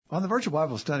On the Virtual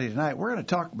Bible Study tonight, we're going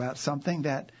to talk about something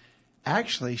that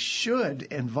actually should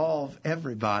involve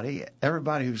everybody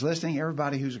who's listening,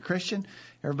 everybody who's a Christian,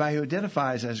 everybody who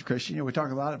identifies as a Christian. We talk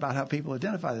a lot about how people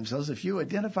identify themselves. If you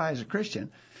identify as a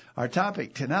Christian, our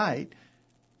topic tonight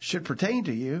should pertain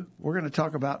to you. We're going to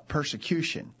talk about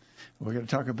persecution. We're going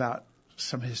to talk about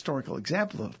some historical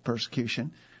example of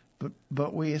persecution,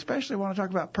 but we especially want to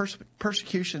talk about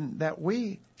persecution that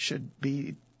we should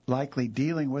be likely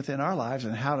dealing with in our lives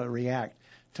and how to react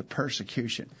to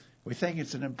persecution. We think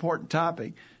it's an important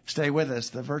topic. Stay with us.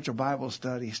 The Virtual Bible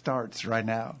Study starts right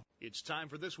now. It's time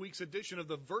for this week's edition of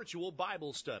the Virtual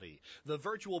Bible Study. The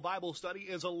Virtual Bible Study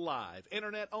is a live,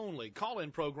 internet-only call-in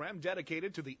program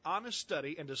dedicated to the honest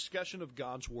study and discussion of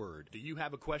God's Word. Do you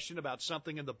have a question about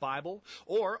something in the Bible?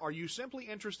 Or are you simply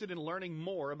interested in learning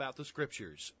more about the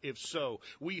Scriptures? If so,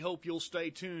 we hope you'll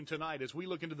stay tuned tonight as we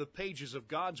look into the pages of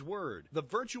God's Word. The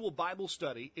Virtual Bible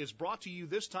Study is brought to you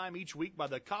this time each week by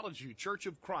the College View Church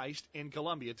of Christ in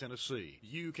Columbia, Tennessee.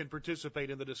 You can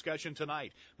participate in the discussion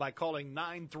tonight by calling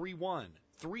 931-381-4567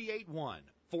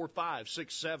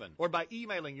 or by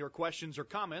emailing your questions or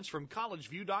comments from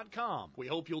collegeview.com. We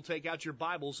hope you'll take out your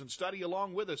Bibles and study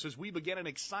along with us as we begin an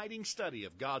exciting study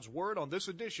of God's Word on this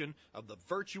edition of the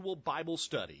Virtual Bible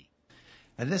Study.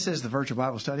 And this is the Virtual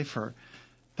Bible Study for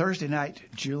Thursday night,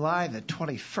 July the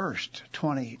 21st,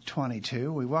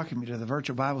 2022. We welcome you to the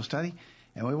Virtual Bible Study,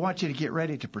 and we want you to get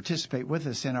ready to participate with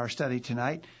us in our study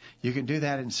tonight. You can do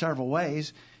that in several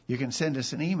ways. You can send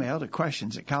us an email to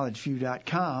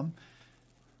questions@collegeview.com,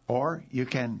 or you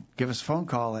can give us a phone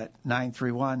call at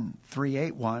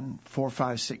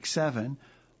 931-381-4567,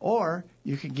 or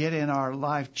you can get in our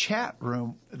live chat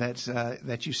room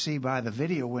that you see by the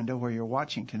video window where you're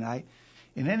watching tonight.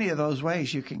 In any of those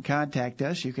ways, you can contact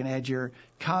us. You can add your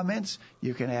comments.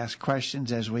 You can ask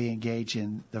questions as we engage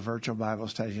in the Virtual Bible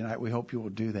Study tonight. We hope you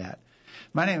will do that.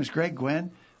 My name is Greg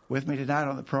Gwynn. With me tonight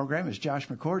on the program is Josh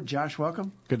McCord. Josh,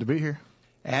 welcome. Good to be here.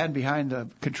 And behind the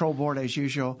control board, as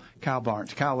usual, Kyle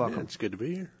Barnes. Kyle, welcome. Yeah, it's good to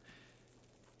be here.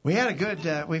 We've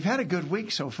had a good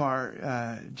week so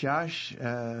far, Josh.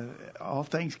 All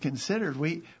things considered,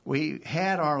 we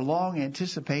had our long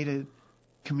anticipated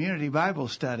community Bible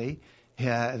study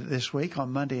this week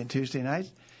on Monday and Tuesday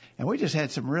nights, and we just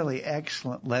had some really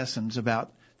excellent lessons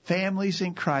about families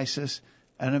in crisis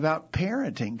and about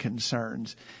parenting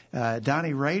concerns.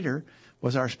 Donnie Rader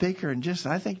was our speaker, and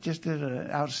I think did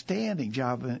an outstanding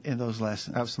job in those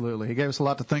lessons. Absolutely. He gave us a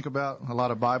lot to think about, a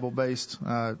lot of Bible-based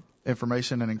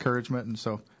information and encouragement, and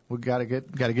so we got to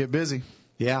get busy.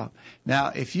 Yeah.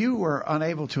 Now, if you were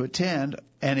unable to attend,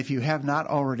 and if you have not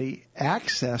already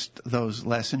accessed those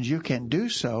lessons, you can do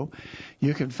so.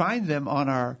 You can find them on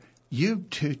our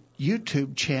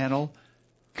YouTube channel,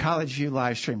 College View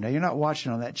live stream. Now, you're not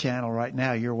watching on that channel right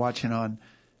now. You're watching on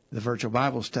the Virtual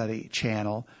Bible Study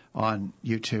channel on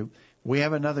YouTube. We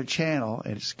have another channel.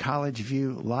 It's College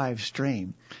View live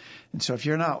stream. And so if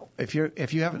you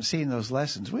haven't seen those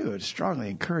lessons, we would strongly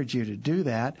encourage you to do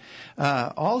that.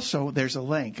 Also, there's a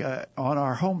link on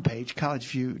our homepage,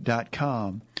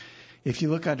 collegeview.com. If you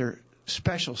look under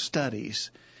special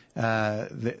studies,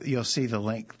 you'll see the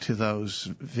link to those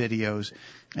videos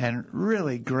and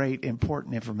really great,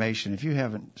 important information. If you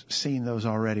haven't seen those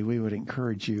already, we would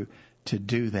encourage you to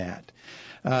do that.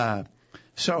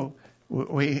 So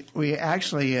we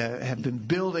actually have been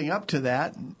building up to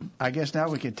that. I guess now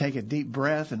we can take a deep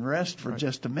breath and rest for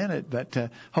just a minute, but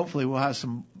hopefully we'll have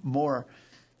some more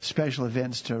special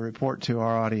events to report to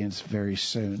our audience very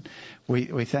soon.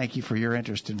 We thank you for your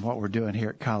interest in what we're doing here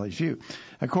at College View.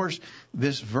 Of course,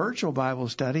 this virtual Bible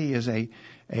study is a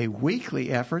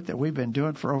weekly effort that we've been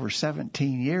doing for over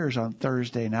 17 years on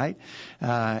Thursday night,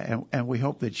 and we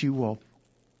hope that you will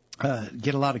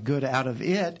get a lot of good out of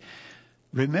it.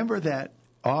 Remember that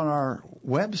on our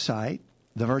website,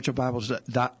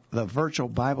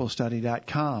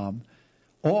 thevirtualbiblestudy.com,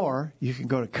 or you can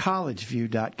go to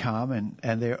collegeview.com,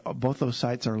 and both those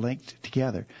sites are linked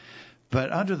together.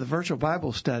 But under the Virtual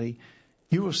Bible Study,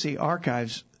 you will see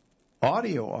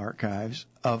audio archives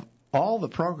of all the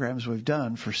programs we've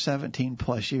done for 17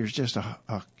 plus years. Just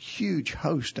a huge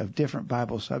host of different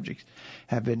Bible subjects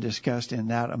have been discussed in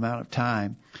that amount of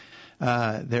time.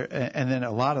 And then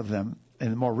a lot of them in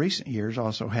the more recent years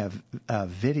also have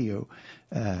video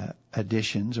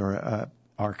editions or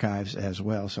archives as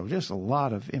well. So just a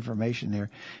lot of information there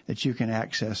that you can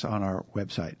access on our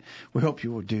website. We hope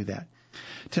you will do that.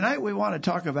 Tonight we want to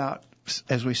talk about,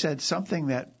 as we said, something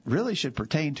that really should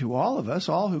pertain to all of us.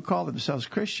 All who call themselves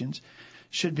Christians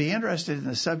should be interested in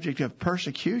the subject of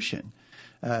persecution.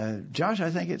 Josh,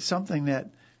 I think it's something that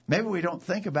maybe we don't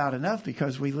think about enough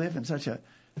because we live in such a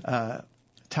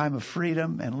time of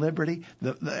freedom and liberty.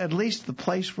 At least the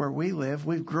place where we live,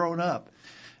 we've grown up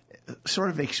sort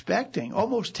of expecting,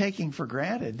 almost taking for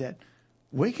granted that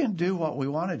we can do what we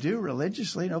want to do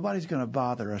religiously. Nobody's going to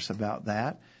bother us about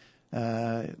that.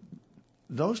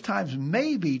 Those times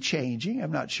may be changing.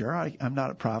 I'm not sure. I'm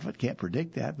not a prophet. Can't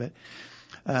predict that. But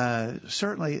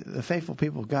certainly the faithful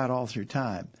people of God all through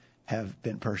time have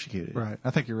been persecuted. Right.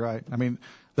 I think you're right. I mean,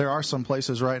 there are some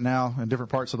places right now in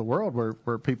different parts of the world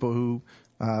where people who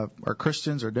are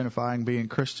Christians or identifying being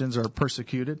Christians are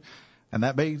persecuted. And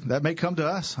that may come to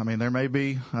us. I mean, there may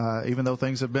be, even though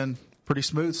things have been pretty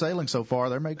smooth sailing so far,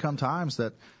 there may come times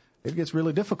that it gets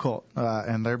really difficult,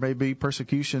 and there may be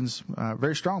persecutions,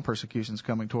 very strong persecutions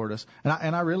coming toward us.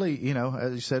 And I really,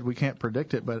 as you said, we can't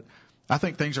predict it, but I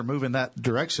think things are moving that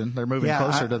direction. They're moving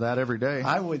closer to that every day.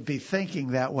 I would be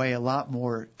thinking that way a lot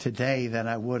more today than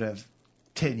I would have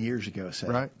 10 years ago, say.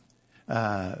 Right.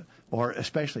 Or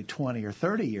especially 20 or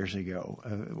 30 years ago.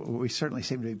 We certainly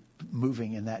seem to be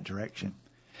moving in that direction.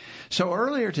 So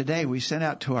earlier today, we sent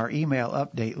out to our email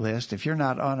update list. If you're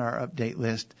not on our update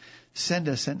list, send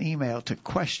us an email to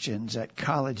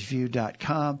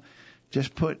questions@collegeview.com.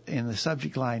 Just put in the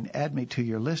subject line, add me to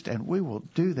your list, and we will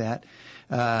do that.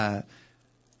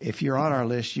 If you're on our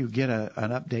list, you get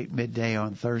an update midday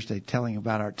on Thursday telling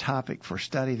about our topic for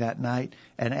study that night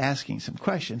and asking some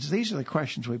questions. These are the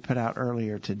questions we put out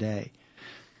earlier today.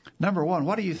 Number one,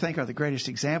 what do you think are the greatest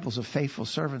examples of faithful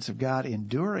servants of God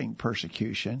enduring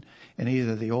persecution in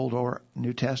either the Old or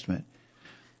New Testament?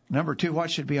 Number two,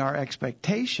 what should be our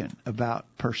expectation about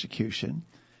persecution?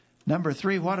 Number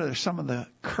three, what are some of the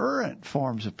current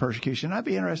forms of persecution? I'd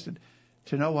be interested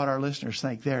to know what our listeners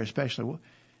think there, especially.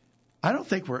 I don't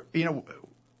think we're,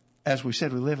 as we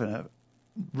said, we live in a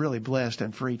really blessed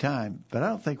and free time, but I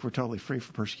don't think we're totally free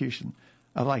from persecution.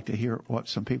 I'd like to hear what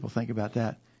some people think about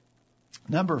that.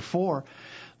 Number four,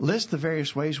 list the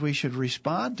various ways we should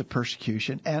respond to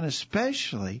persecution, and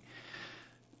especially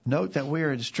note that we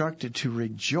are instructed to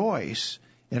rejoice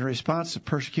in response to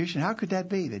persecution. How could that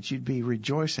be, that you'd be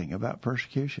rejoicing about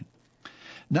persecution?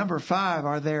 Number five,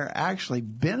 are there actually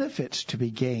benefits to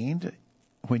be gained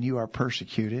when you are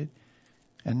persecuted?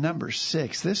 And number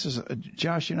six, this is,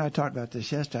 Josh, you and I talked about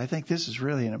this yesterday. I think this is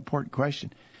really an important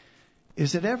question.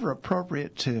 Is it ever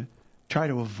appropriate to try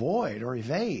to avoid or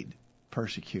evade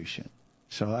persecution?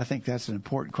 So I think that's an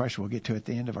important question we'll get to at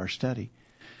the end of our study.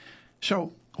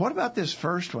 So what about this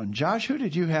first one? Josh, who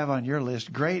did you have on your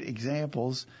list? Great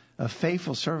examples of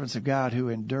faithful servants of God who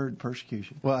endured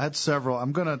persecution. Well, I had several.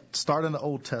 I'm going to start in the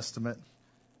Old Testament,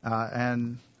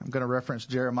 and I'm going to reference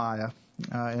Jeremiah.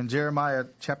 In Jeremiah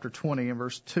chapter 20 and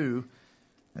verse 2,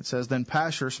 it says, Then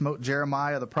Pashur smote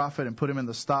Jeremiah the prophet and put him in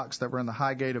the stocks that were in the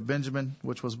high gate of Benjamin,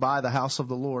 which was by the house of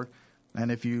the Lord.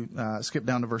 And if you skip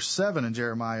down to verse 7 in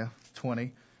Jeremiah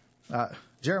 20,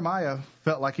 Jeremiah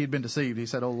felt like he'd been deceived. He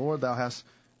said, O Lord, thou hast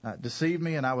deceived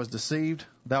me, and I was deceived.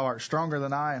 Thou art stronger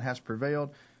than I, and hast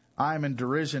prevailed. I am in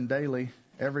derision daily.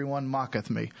 Everyone mocketh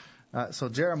me. So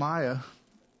Jeremiah,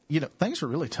 things were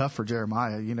really tough for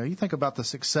Jeremiah. You think about the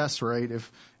success rate.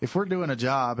 If we're doing a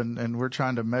job and we're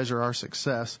trying to measure our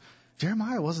success,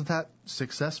 Jeremiah wasn't that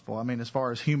successful. I mean, as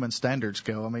far as human standards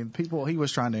go. I mean, he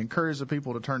was trying to encourage the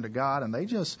people to turn to God, and they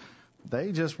just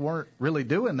weren't really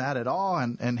doing that at all.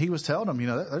 And he was telling them,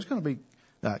 there's going to be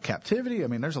captivity. I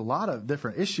mean, there's a lot of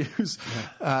different issues.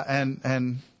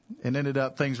 And it ended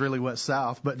up things really went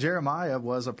south. But Jeremiah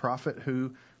was a prophet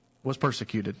who was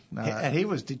persecuted. And he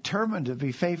was determined to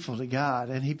be faithful to God,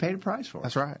 and he paid a price for it.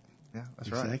 That's right. Yeah, that's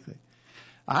right. Exactly.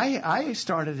 I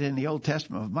started in the Old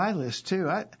Testament with my list,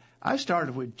 too. I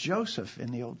started with Joseph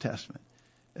in the Old Testament.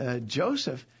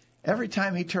 Joseph, every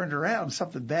time he turned around,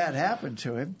 something bad happened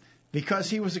to him because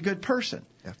he was a good person.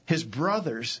 Yeah. His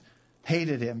brothers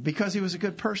hated him because he was a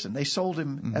good person. They sold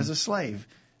him as a slave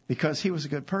because he was a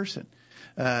good person.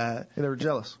 They were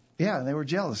jealous. Yeah, they were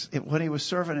jealous. When he was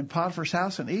serving in Potiphar's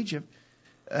house in Egypt,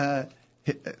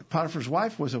 Potiphar's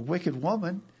wife was a wicked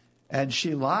woman, and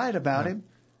she lied about him.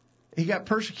 He got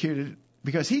persecuted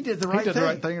because he did the right thing. He did the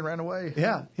right thing and ran away.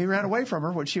 Yeah, he ran away from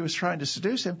her when she was trying to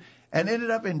seduce him and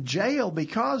ended up in jail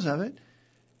because of it.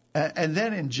 And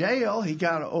then in jail, he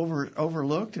got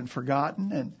overlooked and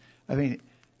forgotten.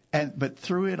 But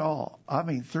through it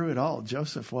all,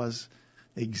 Joseph was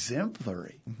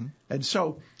exemplary. Mm-hmm. And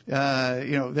so,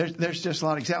 there's just a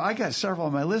lot of examples. I got several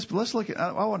on my list, but let's look at,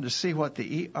 I wanted to see what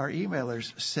our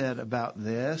emailers said about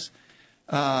this.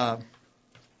 Kent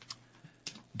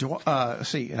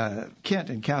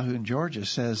in Calhoun, Georgia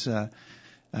says,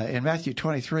 in Matthew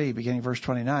 23, beginning verse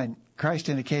 29, Christ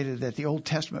indicated that the Old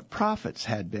Testament prophets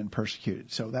had been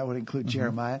persecuted. So that would include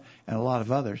Jeremiah and a lot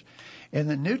of others. In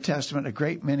the New Testament, a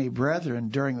great many brethren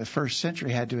during the first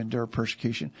century had to endure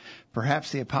persecution.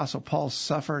 Perhaps the Apostle Paul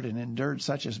suffered and endured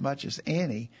such as much as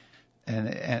any.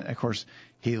 And of course,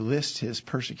 he lists his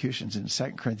persecutions in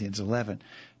 2 Corinthians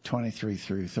 11:23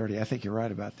 through 30. I think you're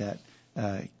right about that,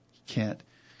 Kent.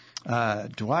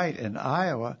 Dwight in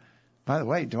Iowa, by the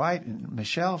way, Dwight and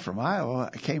Michelle from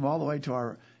Iowa came all the way to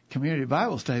our community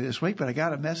Bible study this week, but I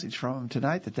got a message from them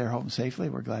tonight that they're home safely.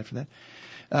 We're glad for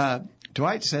that.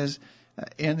 Dwight says,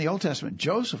 in the Old Testament,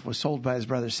 Joseph was sold by his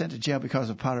brothers, sent to jail because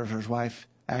of Potiphar's wife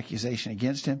accusation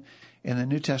against him. In the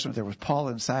New Testament, there was Paul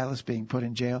and Silas being put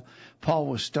in jail. Paul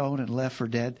was stoned and left for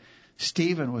dead.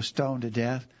 Stephen was stoned to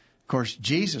death. Of course,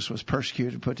 Jesus was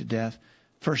persecuted and put to death.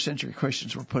 First century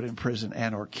Christians were put in prison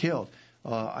and or killed.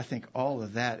 I think all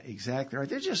of that exactly right.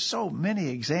 There's just so many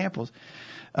examples.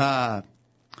 I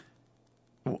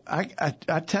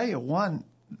tell you one.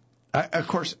 Of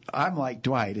course, I'm like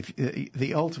Dwight.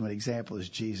 The ultimate example is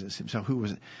Jesus himself, who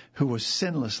was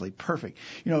sinlessly perfect.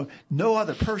 You know, no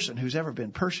other person who's ever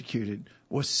been persecuted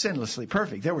was sinlessly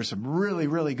perfect. There were some really,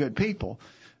 really good people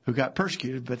who got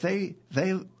persecuted, but they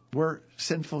were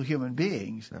sinful human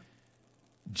beings. Yeah.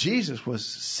 Jesus was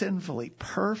sinfully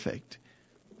perfect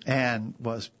and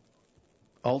was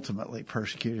ultimately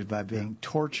persecuted by being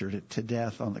tortured to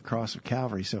death on the cross of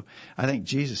Calvary. So I think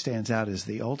Jesus stands out as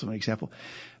the ultimate example.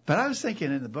 But I was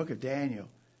thinking in the book of Daniel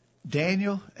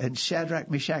and Shadrach,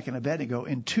 Meshach, and Abednego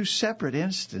in two separate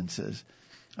instances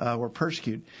were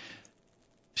persecuted.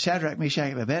 Shadrach,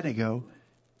 Meshach, and Abednego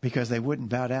because they wouldn't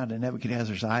bow down to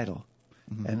Nebuchadnezzar's idol,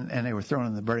 and they were thrown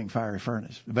in the burning fiery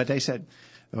furnace. But they said,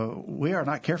 "We are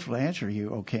not careful to answer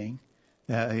you, O king.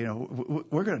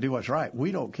 We're going to do what's right.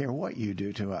 We don't care what you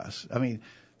do to us." I mean,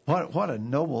 what a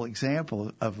noble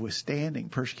example of withstanding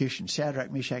persecution,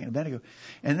 Shadrach, Meshach, and Abednego.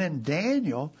 And then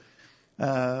Daniel,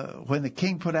 when the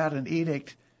king put out an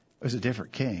edict, it was a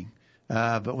different king,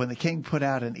 but when the king put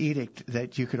out an edict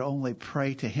that you could only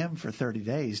pray to him for 30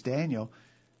 days, Daniel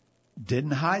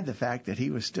didn't hide the fact that he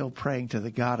was still praying to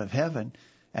the God of heaven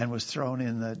and was thrown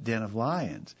in the den of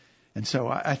lions. And so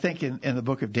I think in the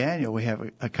book of Daniel we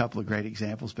have a couple of great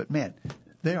examples, but man,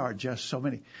 there are just so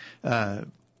many.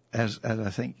 As I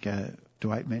think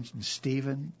Dwight mentioned,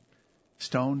 Stephen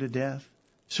stoned to death.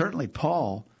 Certainly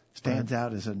Paul stands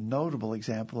out as a notable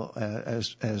example,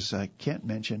 as Kent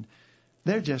mentioned.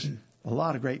 They're just a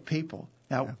lot of great people.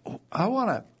 Now, I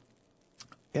want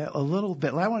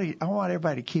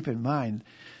everybody to keep in mind,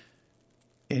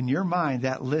 in your mind,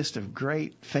 that list of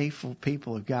great, faithful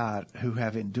people of God who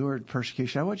have endured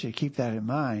persecution. I want you to keep that in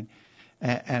mind,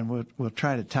 and we'll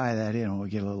try to tie that in when we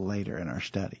get a little later in our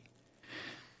study.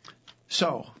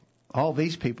 So, all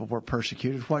these people were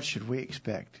persecuted. What should we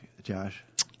expect, Josh?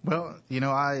 Well,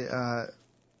 I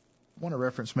want to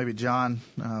reference maybe John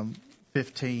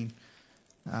 15,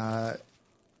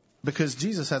 because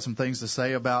Jesus had some things to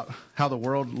say about how the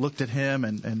world looked at him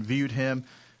and viewed him.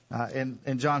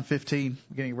 In John 15,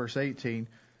 beginning of verse 18,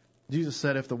 Jesus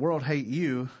said, "If the world hate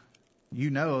you,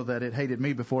 you know that it hated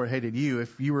me before it hated you.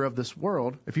 If you were of the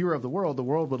world, the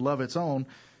world would love its own.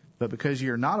 But because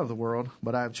you are not of the world,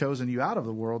 but I have chosen you out of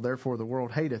the world, therefore the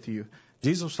world hateth you."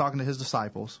 Jesus was talking to his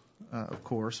disciples, of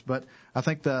course, but I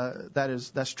think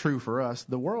that's true for us.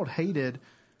 The world hated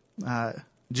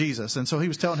Jesus, and so he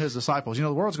was telling his disciples,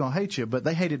 the world's going to hate you, but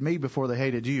they hated me before they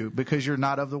hated you because you're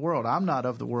not of the world. I'm not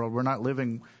of the world. We're not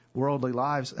living worldly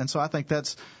lives, and so I think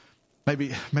that's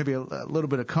maybe a little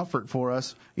bit of comfort for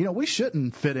us. We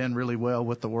shouldn't fit in really well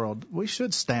with the world. We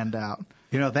should stand out.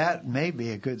 That may be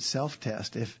a good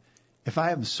self-test. If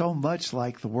I am so much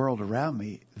like the world around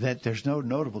me that there's no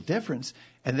notable difference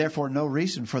and therefore no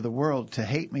reason for the world to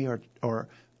hate me or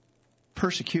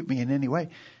persecute me in any way,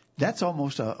 that's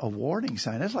almost a warning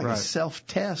sign. That's like a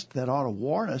self-test that ought to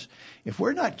warn us. If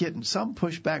we're not getting some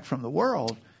pushback from the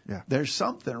world, there's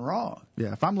something wrong.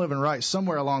 Yeah, if I'm living right,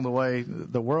 somewhere along the way,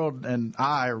 the world and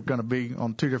I are going to be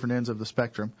on two different ends of the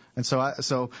spectrum. And so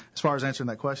as far as answering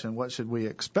that question, what should we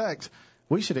expect?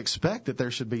 We should expect that there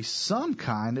should be some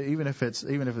kind, even if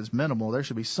it's minimal, there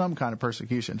should be some kind of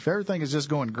persecution. If everything is just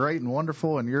going great and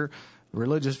wonderful and your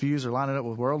religious views are lining up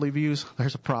with worldly views,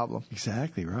 there's a problem.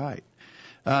 Exactly right.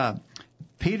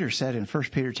 Peter said in 1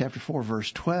 Peter chapter 4,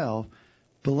 verse 12,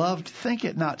 "Beloved, think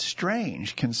it not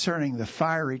strange concerning the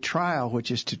fiery trial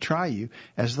which is to try you,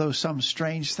 as though some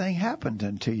strange thing happened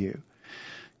unto you.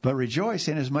 But rejoice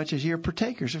inasmuch as ye are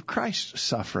partakers of Christ's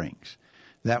sufferings,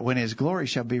 that when his glory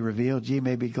shall be revealed, ye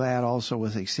may be glad also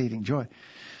with exceeding joy."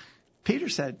 Peter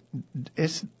said,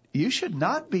 you should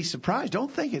not be surprised.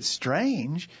 Don't think it's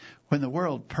strange when the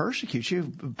world persecutes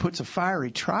you, puts a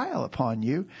fiery trial upon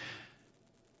you.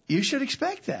 You should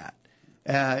expect that.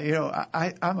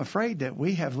 I'm afraid that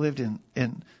we have lived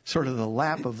in sort of the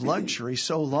lap of luxury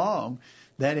so long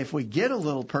that if we get a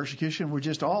little persecution, we're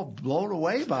just all blown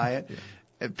away by it.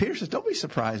 Yeah. Peter says, don't be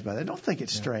surprised by that. Don't think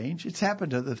it's strange. It's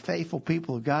happened to the faithful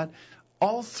people of God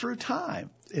all through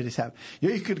time. It has happened.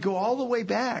 You could go all the way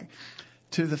back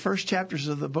to the first chapters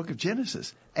of the book of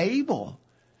Genesis. Abel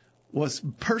was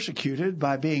persecuted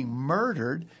by being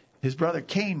murdered. His brother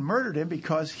Cain murdered him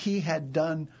because he had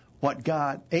done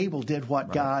Abel did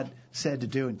what God said to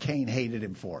do, and Cain hated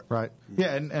him for it. Right.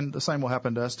 Yeah, and the same will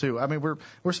happen to us too. I mean,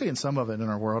 we're seeing some of it in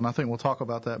our world, and I think we'll talk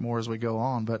about that more as we go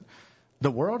on. But the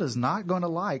world is not going to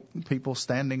like people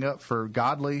standing up for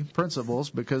godly principles,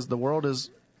 because the world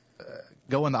is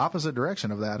going the opposite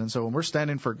direction of that. And so when we're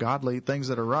standing for godly things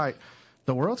that are right,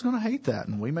 the world's going to hate that,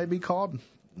 and we may be called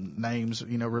names,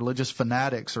 religious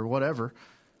fanatics or whatever.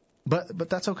 But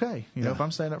that's okay. If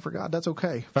I'm standing up for God, that's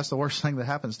okay. If that's the worst thing that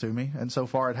happens to me, and so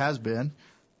far it has been,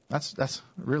 that's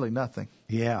really nothing.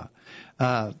 Yeah.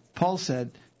 Paul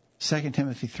said, 2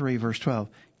 Timothy 3, verse 12,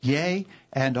 yea,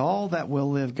 and all that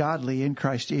will live godly in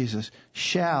Christ Jesus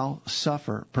shall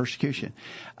suffer persecution.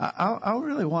 I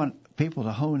really want people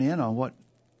to hone in on what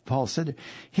Paul said.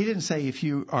 He didn't say if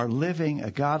you are living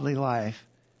a godly life,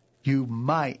 you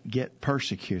might get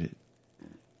persecuted.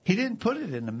 He didn't put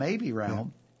it in the maybe realm.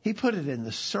 Yeah. He put it in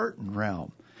the certain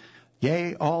realm.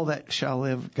 Yea, all that shall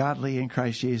live godly in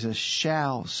Christ Jesus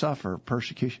shall suffer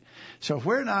persecution. So if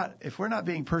we're not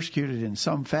being persecuted in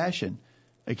some fashion,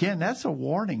 again, that's a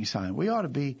warning sign. We ought to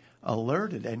be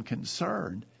alerted and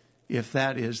concerned if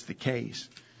that is the case.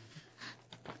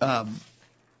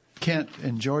 Kent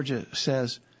in Georgia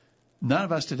says, none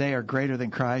of us today are greater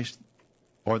than Christ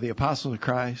or the apostles of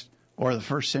Christ or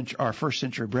our first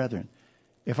century brethren.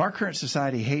 If our current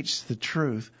society hates the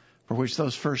truth for which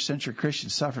those first century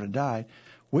Christians suffered and died,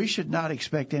 we should not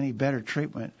expect any better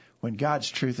treatment when God's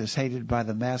truth is hated by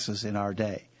the masses in our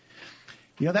day.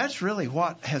 That's really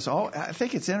what I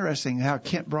think it's interesting how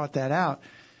Kent brought that out.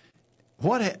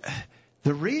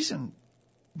 The reason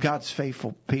God's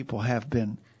faithful people have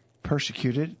been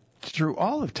persecuted through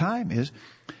all of time is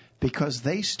because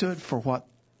they stood for what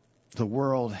the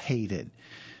world hated.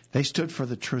 They stood for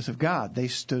the truth of God. They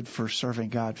stood for serving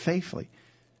God faithfully.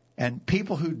 And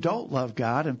people who don't love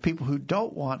God and people who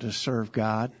don't want to serve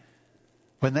God,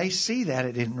 when they see that,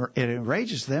 it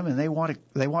enrages them, and they want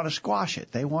to squash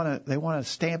it. They want to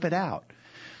stamp it out.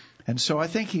 And so I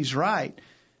think he's right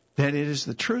that it is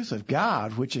the truth of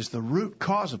God which is the root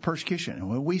cause of persecution. And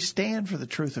when we stand for the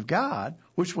truth of God,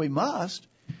 which we must,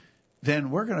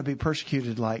 then we're going to be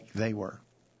persecuted like they were.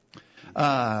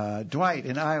 Dwight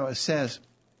in Iowa says,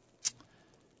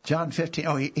 John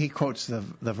 15, he quotes the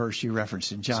verse you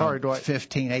referenced in John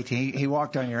 15:18. He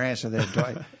walked on your answer there,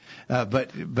 Dwight.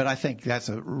 But I think that's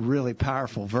a really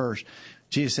powerful verse.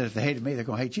 Jesus said, if they hated me, they're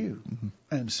going to hate you. Mm-hmm.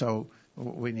 And so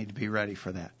we need to be ready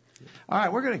for that. All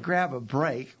right, we're going to grab a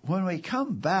break. When we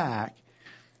come back,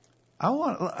 I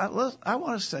want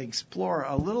us to explore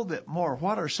a little bit more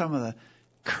what are some of the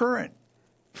current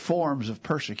forms of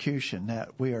persecution that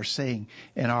we are seeing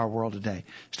in our world today.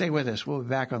 Stay with us. We'll be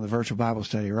back on the Virtual Bible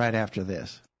Study right after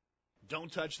this. Don't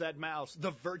touch that mouse.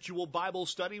 The Virtual Bible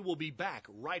Study will be back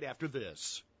right after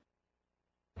this.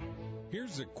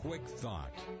 Here's a quick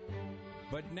thought.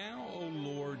 But now, O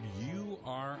Lord, you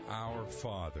are our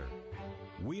Father.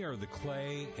 We are the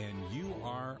clay, and you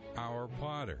are our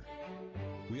potter.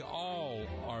 We all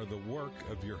are the work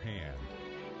of your hand.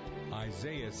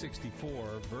 Isaiah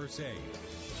 64, verse 8.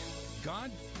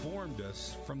 God formed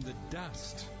us from the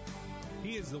dust.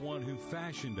 He is the one who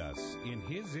fashioned us in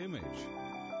His image.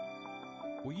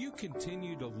 Will you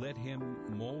continue to let Him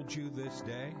mold you this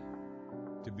day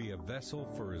to be a vessel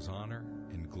for His honor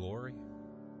and glory?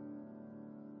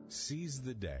 Seize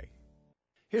the day.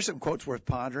 Here's some quotes worth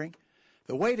pondering.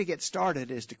 The way to get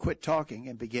started is to quit talking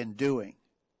and begin doing.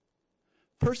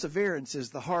 Perseverance is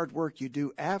the hard work you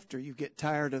do after you get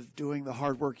tired of doing the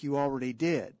hard work you already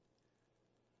did.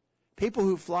 People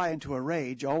who fly into a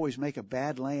rage always make a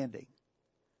bad landing.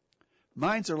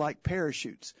 Minds are like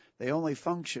parachutes. They only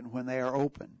function when they are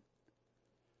open.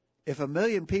 If 1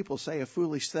 million people say a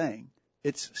foolish thing,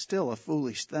 it's still a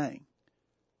foolish thing.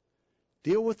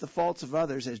 Deal with the faults of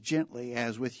others as gently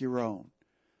as with your own.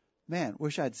 Man,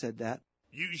 wish I'd said that.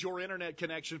 Use your internet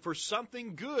connection for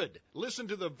something good. Listen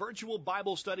to the Virtual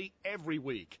Bible Study every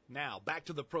week. Now, back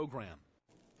to the program.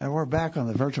 And we're back on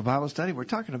the virtual Bible study. We're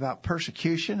talking about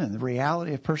persecution and the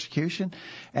reality of persecution,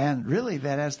 and really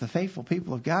that as the faithful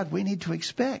people of God, we need to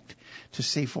expect to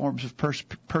see forms of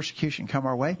persecution come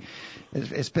our way.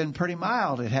 It's been pretty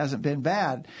mild. It hasn't been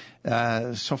bad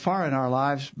so far in our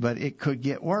lives, but it could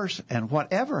get worse, and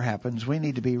whatever happens, we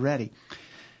need to be ready.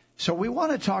 So we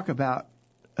want to talk about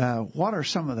what are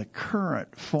some of the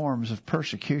current forms of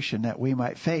persecution that we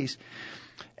might face.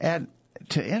 And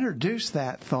to introduce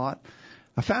that thought,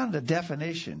 I found a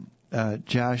definition,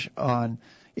 Josh, in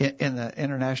the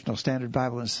International Standard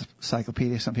Bible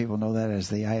Encyclopedia. Some people know that as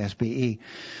the ISBE.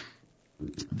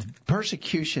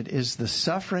 Persecution is the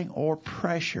suffering or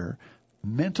pressure,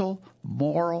 mental,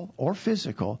 moral, or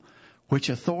physical, which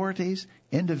authorities,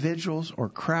 individuals, or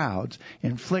crowds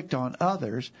inflict on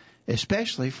others,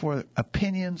 especially for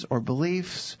opinions or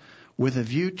beliefs with a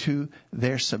view to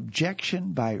their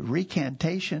subjection by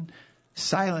recantation,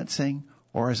 silencing,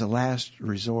 or as a last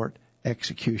resort,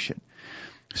 execution.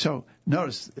 So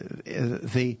notice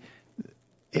it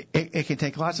can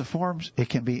take lots of forms. It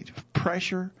can be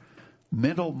pressure,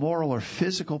 mental, moral, or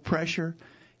physical pressure.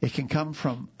 It can come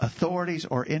from authorities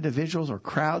or individuals or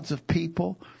crowds of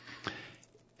people.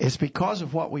 It's because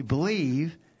of what we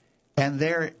believe, and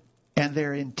their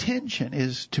intention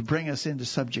is to bring us into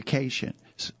subjugation.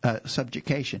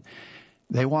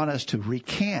 They want us to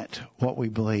recant what we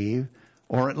believe,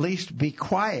 or at least be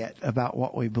quiet about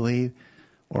what we believe,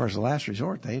 or as a last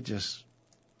resort, they just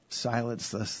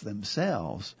silence us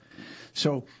themselves.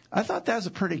 So I thought that was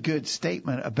a pretty good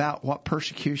statement about what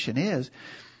persecution is.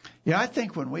 You know, I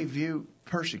think when we view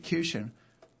persecution,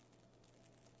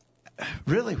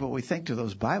 really what we think to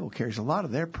those Bible carriers, a lot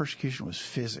of their persecution was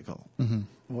physical,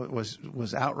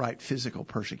 was outright physical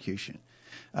persecution.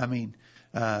 I mean,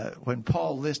 when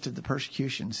Paul listed the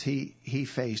persecutions he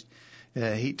faced,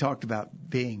 he talked about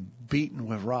being beaten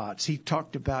with rods. He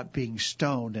talked about being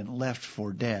stoned and left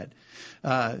for dead.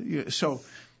 So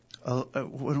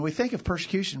when we think of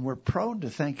persecution, we're prone to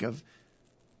think of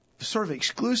sort of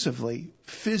exclusively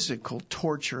physical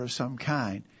torture of some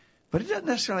kind. But it doesn't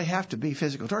necessarily have to be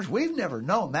physical torture. We've never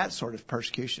known that sort of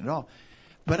persecution at all.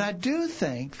 But I do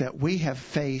think that we have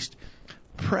faced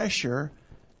pressure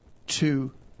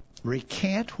to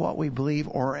recant what we believe,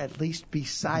 or at least be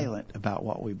silent about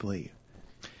what we believe.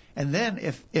 And then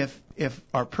if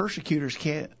our persecutors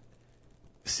can't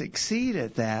succeed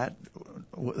at that,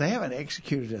 they haven't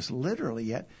executed us literally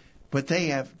yet, but they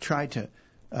have tried to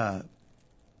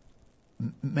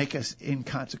make us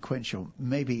inconsequential,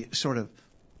 maybe sort of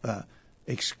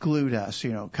exclude us,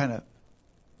 kind of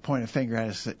point a finger at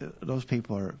us. Those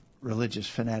people are religious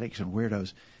fanatics and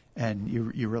weirdos, and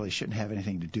you really shouldn't have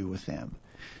anything to do with them.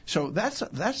 So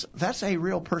that's a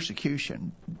real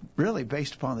persecution, really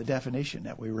based upon the definition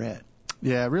that we read.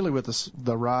 Yeah, really with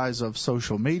the rise of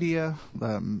social media,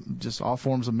 just all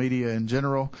forms of media in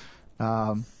general,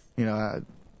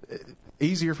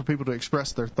 easier for people to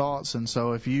express their thoughts. And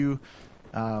so if you,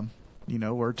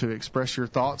 were to express your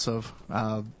thoughts of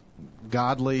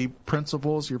godly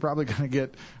principles, you're probably going to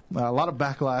get a lot of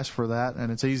backlash for that.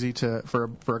 And it's easy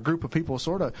for a group of people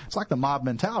it's like the mob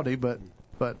mentality, but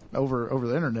over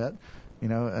the internet,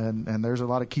 and there's a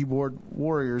lot of keyboard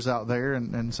warriors out there,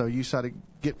 and so you try to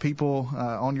get people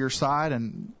on your side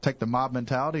and take the mob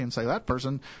mentality and say that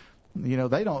person,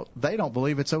 they don't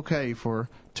believe it's okay for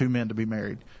two men to be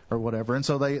married or whatever, and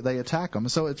so they attack them.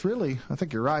 So it's really, I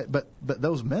think you're right, but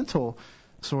those mental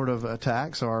sort of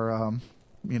attacks are,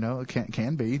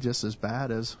 can be just as bad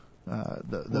as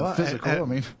the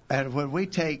physical. And when we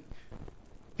take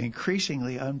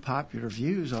increasingly unpopular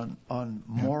views on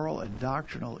moral and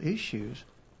doctrinal issues,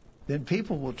 then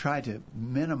people will try to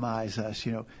minimize us,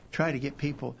 try to get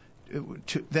people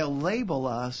they'll label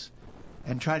us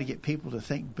and try to get people to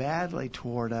think badly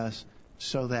toward us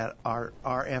so that our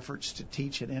efforts to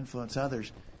teach and influence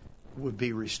others would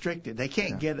be restricted. They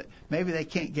can't maybe they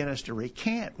can't get us to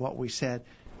recant what we said,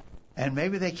 and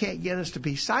maybe they can't get us to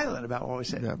be silent about what we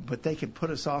said, but they can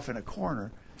put us off in a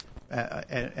corner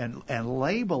and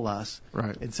label us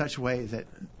in such a way that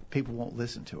people won't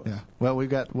listen to us. Yeah. Well, we've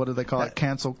got, what do they call it,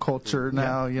 cancel culture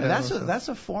now. That's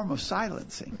a form of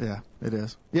silencing. Yeah, it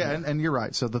is. Yeah, and you're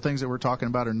right. So the things that we're talking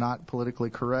about are not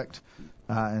politically correct,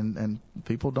 and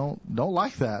people don't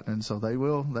like that, and so they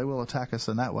will attack us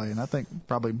in that way. And I think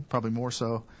probably more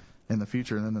so in the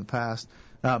future than in the past.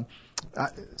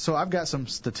 So I've got some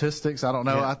statistics. I don't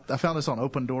know. Yeah. I found this on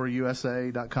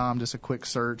OpenDoorUSA.com, just a quick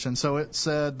search. And so it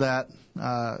said that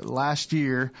last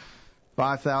year,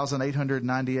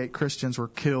 5,898 Christians were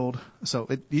killed. So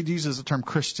it uses the term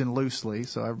Christian loosely,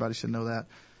 so everybody should know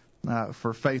that,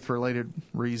 for faith-related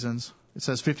reasons. It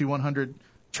says 5,100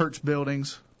 church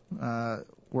buildings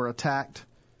were attacked.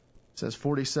 It says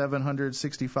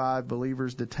 4,765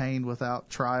 believers detained without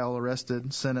trial,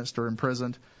 arrested, sentenced, or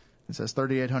imprisoned. It says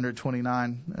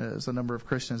 3,829 is the number of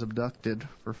Christians abducted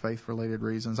for faith-related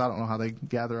reasons. I don't know how they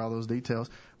gather all those details.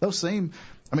 Those seem,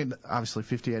 I mean, obviously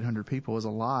 5,800 people is a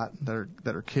lot that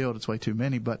are killed. It's way too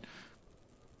many, but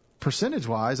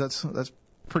percentage-wise, that's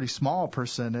pretty small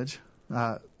percentage.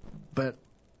 But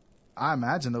I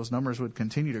imagine those numbers would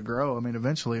continue to grow. I mean,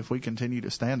 eventually, if we continue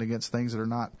to stand against things that are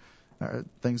not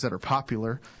things that are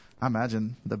popular, I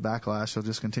imagine the backlash will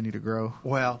just continue to grow.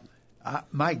 Well,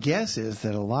 my guess is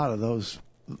that a lot of those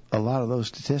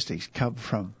statistics come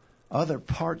from other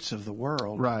parts of the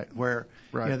world, right? Where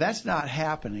right. You know, that's not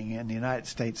happening in the United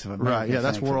States of America. Right? Yeah,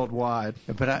 that's worldwide.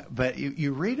 But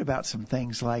you read about some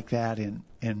things like that in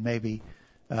maybe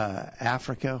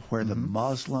Africa, where the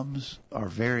Muslims are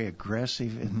very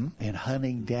aggressive in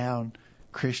hunting down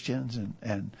Christians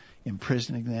and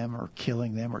imprisoning them or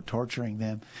killing them or torturing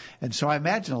them. And so I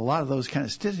imagine a lot of those kind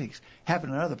of statistics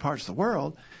happen in other parts of the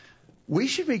world. We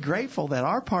should be grateful that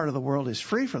our part of the world is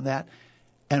free from that.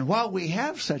 And while we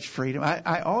have such freedom,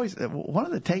 I always, one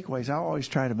of the takeaways I always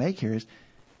try to make here is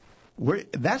we're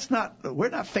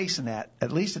not facing that,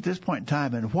 at least at this point in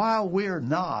time. And while we're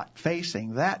not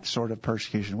facing that sort of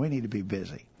persecution, we need to be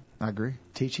busy. I agree.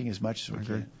 Teaching as much as we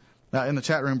can. Now, in the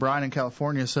chat room, Brian in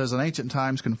California says, in ancient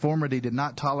times, conformity did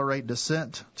not tolerate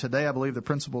dissent. Today, I believe the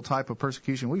principal type of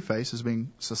persecution we face is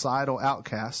being societal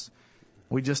outcasts.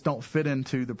 We just don't fit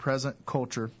into the present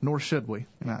culture, nor should we.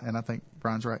 And I think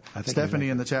Brian's right. Stephanie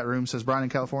in the chat room says, Brian in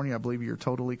California, I believe you're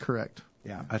totally correct.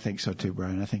 Yeah, I think so too,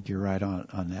 Brian. I think you're right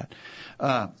on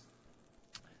that.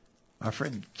 Our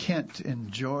friend Kent in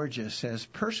Georgia says,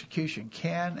 persecution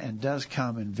can and does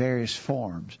come in various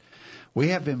forms. We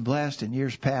have been blessed in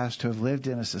years past to have lived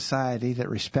in a society that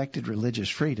respected religious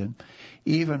freedom,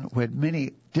 even when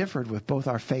many differed with both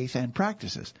our faith and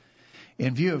practices.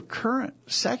 In view of current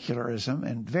secularism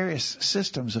and various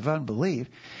systems of unbelief,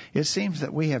 it seems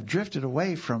that we have drifted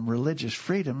away from religious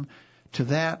freedom to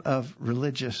that of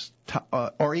religious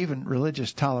or even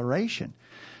religious toleration.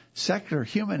 Secular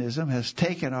humanism has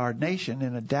taken our nation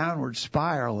in a downward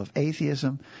spiral of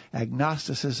atheism,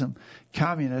 agnosticism,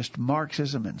 communist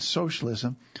Marxism, and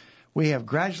socialism. We have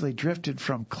gradually drifted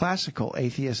from classical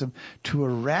atheism to a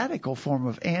radical form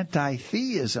of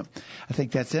anti-theism. I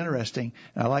think that's interesting,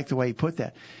 and I like the way he put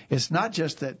that. It's not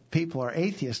just that people are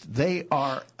atheists. They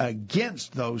are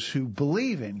against those who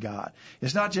believe in God.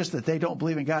 It's not just that they don't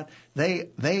believe in God.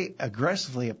 They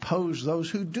aggressively oppose those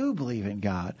who do believe in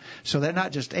God. So they're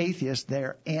not just atheists.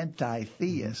 They're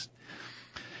anti-theists.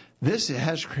 This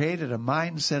has created a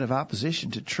mindset of opposition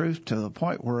to truth to the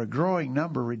point where a growing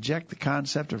number reject the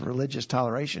concept of religious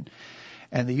toleration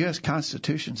and the U.S.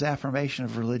 Constitution's affirmation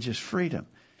of religious freedom.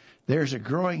 There's a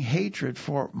growing hatred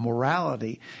for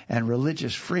morality and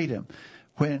religious freedom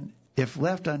when, if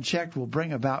left unchecked, will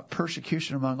bring about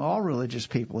persecution among all religious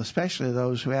people, especially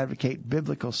those who advocate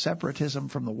biblical separatism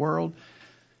from the world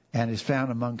and is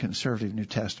found among conservative New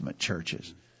Testament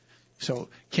churches. So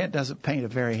Kent doesn't paint a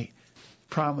very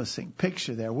promising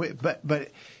picture there.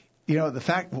 But you know,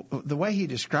 the way he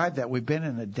described that, we've been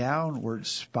in a downward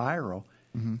spiral,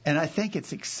 and I think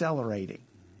it's accelerating.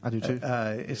 I do too.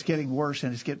 It's getting worse,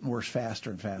 and it's getting worse faster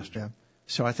and faster. Yeah.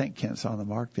 So I think Kent's on the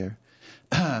mark there.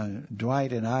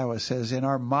 Dwight in Iowa says, in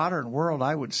our modern world,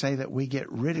 I would say that we get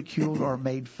ridiculed or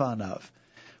made fun of.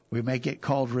 We may get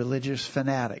called religious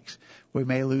fanatics. We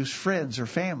may lose friends or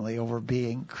family over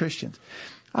being Christians.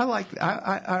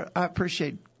 I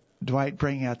appreciate Dwight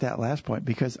bringing out that last point,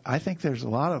 because I think there's a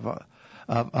lot of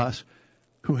us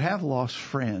who have lost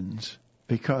friends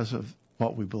because of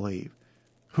what we believe,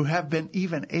 who have been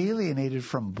even alienated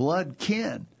from blood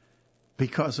kin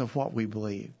because of what we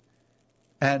believe.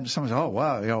 And someone says, "Oh,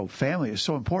 wow, you know, family is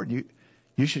so important.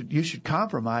 You should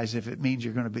compromise if it means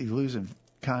you're going to be losing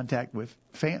contact with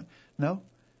family." No,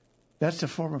 that's a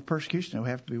form of persecution that we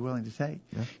have to be willing to take.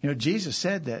 Yeah. You know, Jesus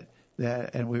said that,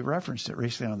 and we referenced it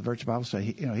recently on the Virtual Bible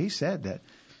Study. He said that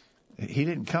he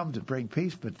didn't come to bring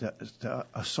peace, but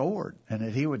a sword, and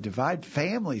that he would divide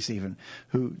families even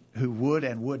who would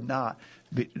and would not.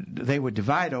 They would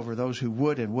divide over those who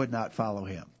would and would not follow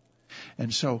him.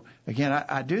 And so, again,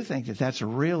 I do think that that's a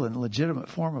real and legitimate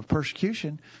form of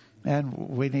persecution, and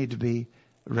we need to be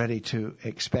ready to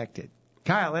expect it.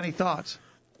 Kyle, any thoughts?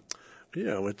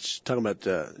 Yeah, it's talking about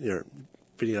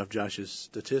feeding off Josh's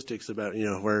statistics about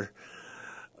where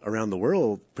around the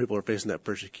world people are facing that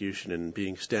persecution and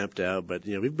being stamped out. But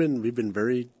we've been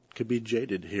very could be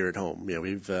jaded here at home.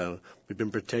 We've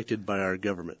been protected by our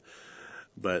government.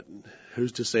 But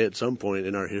who's to say at some point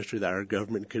in our history that our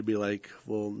government could be like,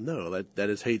 well, no, that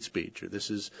is hate speech, or this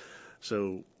is,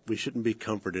 so we shouldn't be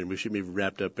comforted. We shouldn't be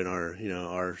wrapped up in our,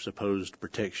 our supposed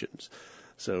protections.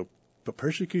 So, but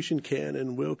persecution can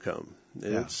and will come.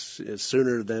 And it's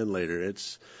sooner than later.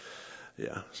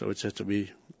 So it's just to be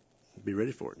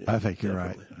ready for it. I think you're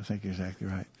right. I think you're exactly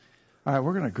right. All right,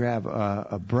 we're going to grab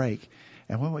a break.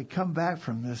 And when we come back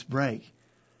from this break,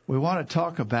 we want to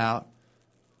talk about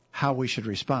how we should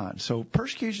respond. So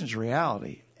persecution is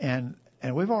reality, and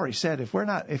we've already said if we're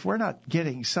not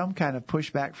getting some kind of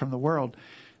pushback from the world,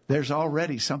 there's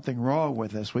already something wrong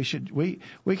with us. We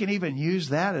can even use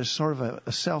that as sort of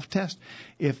a self-test.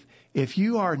 If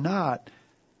you are not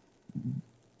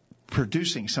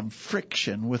producing some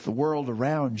friction with the world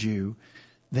around you,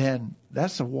 then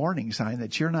that's a warning sign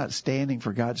that you're not standing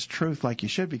for God's truth like you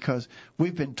should, because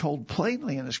we've been told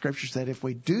plainly in the Scriptures that if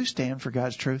we do stand for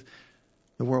God's truth,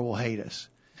 the world will hate us.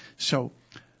 So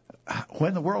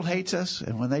when the world hates us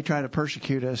and when they try to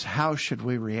persecute us, how should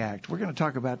we react? We're going to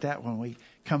talk about that when we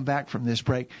come back from this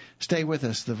break. Stay with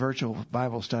us. The virtual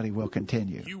Bible study will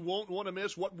continue. You won't want to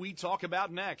miss what we talk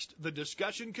about next. The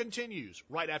discussion continues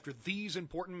right after these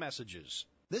important messages.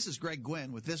 This is Greg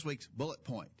Gwynn with this week's Bullet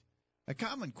Point. A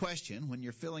common question when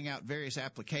you're filling out various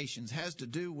applications has to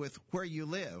do with where you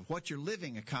live, what your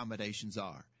living accommodations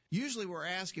are. Usually we're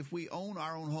asked if we own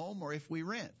our own home or if we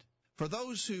rent. For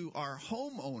those who are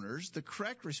homeowners, the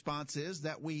correct response is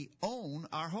that we own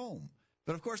our home.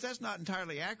 But, of course, that's not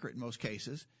entirely accurate in most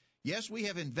cases. Yes, we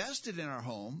have invested in our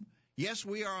home. Yes,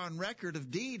 we are on record of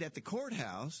deed at the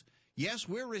courthouse. Yes,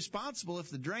 we're responsible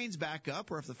if the drains back up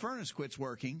or if the furnace quits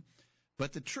working.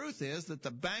 But the truth is that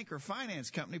the bank or finance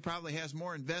company probably has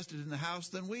more invested in the house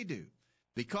than we do.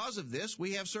 Because of this,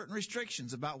 we have certain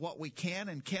restrictions about what we can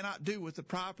and cannot do with the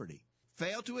property.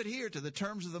 Fail to adhere to the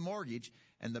terms of the mortgage,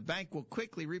 and the bank will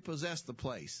quickly repossess the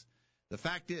place. The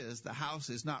fact is, the house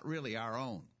is not really our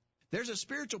own. There's a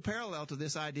spiritual parallel to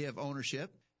this idea of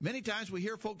ownership. Many times we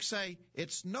hear folks say,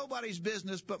 it's nobody's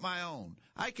business but my own.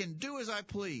 I can do as I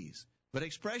please. But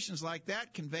expressions like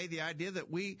that convey the idea that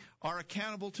we are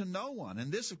accountable to no one. And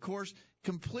this, of course,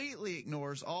 completely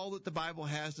ignores all that the Bible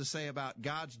has to say about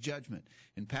God's judgment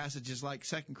in passages like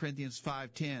 2 Corinthians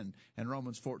 5:10 and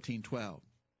Romans 14:12.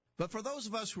 But for those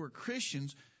of us who are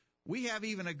Christians, we have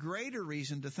even a greater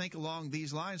reason to think along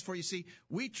these lines. For you see,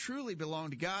 we truly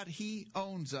belong to God. He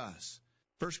owns us.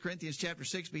 1 Corinthians chapter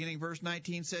 6, beginning verse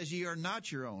 19 says, Ye are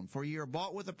not your own, for ye are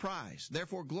bought with a price.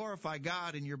 Therefore glorify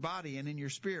God in your body and in your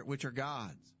spirit, which are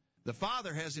God's. The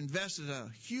Father has invested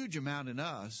a huge amount in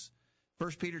us.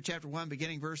 1 Peter chapter 1,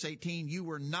 beginning verse 18, You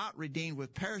were not redeemed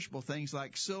with perishable things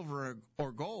like silver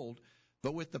or gold,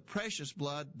 but with the precious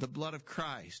blood, the blood of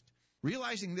Christ.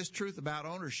 Realizing this truth about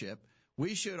ownership,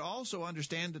 we should also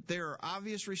understand that there are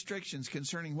obvious restrictions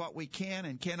concerning what we can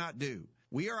and cannot do.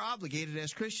 We are obligated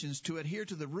as Christians to adhere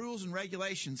to the rules and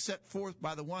regulations set forth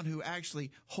by the one who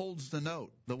actually holds the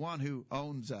note, the one who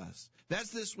owns us. That's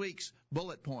this week's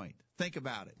bullet point. Think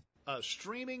about it. A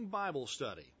streaming Bible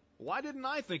study. Why didn't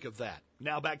I think of that?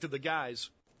 Now back to the guys.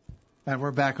 And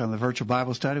we're back on the virtual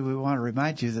Bible study. We want to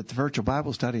remind you that the virtual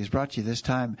Bible study is brought to you this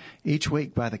time each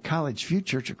week by the College View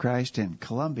Church of Christ in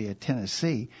Columbia,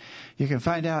 Tennessee. You can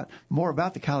find out more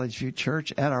about the College View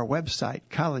Church at our website,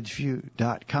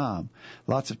 collegeview.com.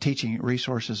 Lots of teaching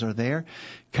resources are there.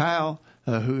 Kyle,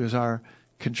 who is our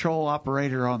control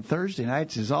operator on Thursday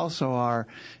nights, is also our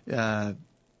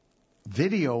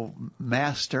video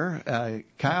master.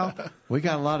 Kyle, we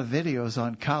got a lot of videos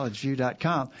on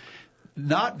collegeview.com.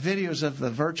 Not videos of the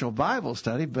virtual Bible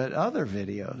study, but other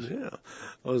videos. Yeah,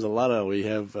 well, there's a lot of. We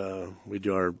have we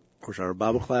do our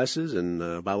Bible classes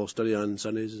and Bible study on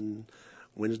Sundays and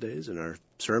Wednesdays, and our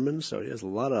sermons. So there's a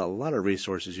lot of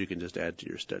resources you can just add to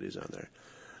your studies on there.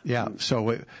 Yeah,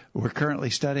 so we're currently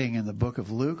studying in the book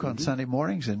of Luke on Sunday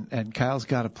mornings, and Kyle's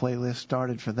got a playlist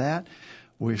started for that.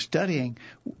 We're studying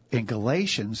in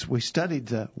Galatians. We studied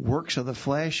the works of the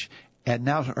flesh, and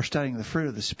now are studying the fruit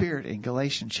of the Spirit in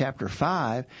Galatians chapter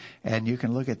 5, and you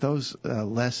can look at those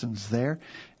lessons there.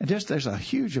 And just there's a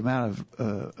huge amount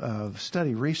of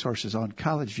study resources on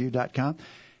collegeview.com,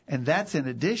 and that's in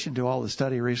addition to all the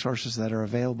study resources that are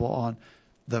available on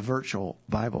the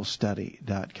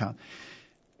virtualbiblestudy.com.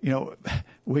 You know,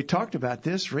 we talked about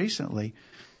this recently.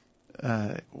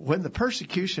 When the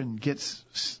persecution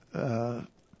gets a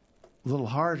little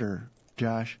harder,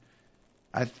 Josh,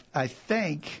 I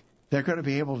think they're going to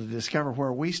be able to discover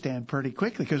where we stand pretty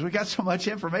quickly because we got so much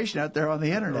information out there on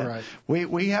the internet. Right.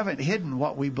 We haven't hidden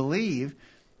what we believe,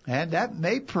 and that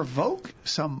may provoke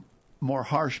some more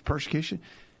harsh persecution.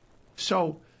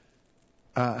 So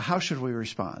how should we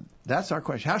respond? That's our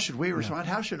question. How should we respond?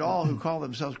 How should all who call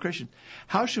themselves Christians,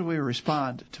 how should we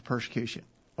respond to persecution?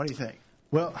 What do you think?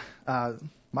 Well,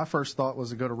 my first thought was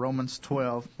to go to Romans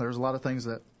 12. There's a lot of things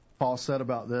that Paul said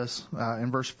about this.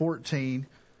 In verse 14,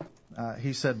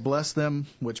 he said, bless them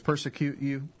which persecute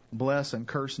you, bless and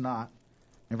curse not.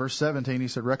 In verse 17, he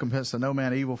said, recompense to no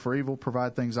man evil for evil,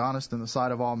 provide things honest in the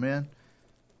sight of all men.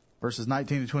 Verses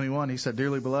 19 to 21, he said,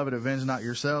 dearly beloved, avenge not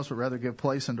yourselves, but rather give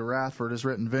place unto wrath, for it is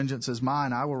written, vengeance is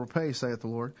mine, I will repay, saith the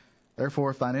Lord.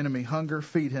 Therefore, if thine enemy hunger,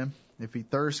 feed him. If he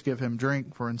thirst, give him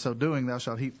drink, for in so doing thou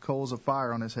shalt heap coals of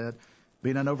fire on his head.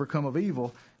 Be not overcome of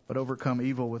evil, but overcome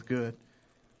evil with good.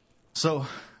 So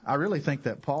I really think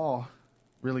that Paul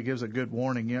really gives a good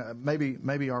warning. You know,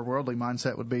 maybe our worldly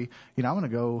mindset would be, I'm going to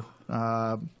go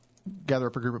gather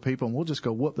up a group of people and we'll just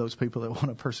go whoop those people that want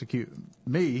to persecute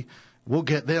me. We'll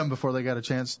get them before they got a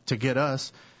chance to get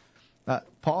us.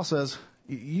 Paul says,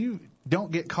 you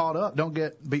don't get caught up,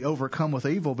 be overcome with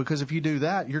evil, because if you do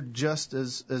that, you're just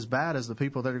as bad as the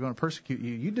people that are going to persecute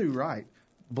you. You do right.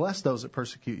 Bless those that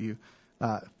persecute you.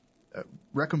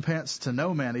 Recompense to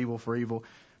no man evil for evil.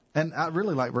 And I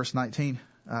really like verse 19.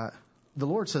 The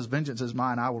Lord says, vengeance is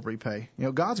mine, I will repay.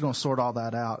 God's going to sort all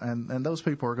that out, and those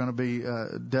people are going to be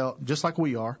dealt just like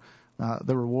we are,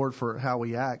 the reward for how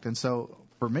we act. And so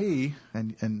for me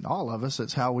and all of us,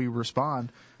 it's how we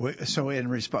respond. So in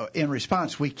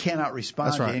response, we cannot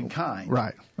respond in kind.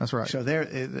 Right. That's right. So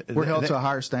we're held to a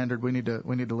higher standard. We need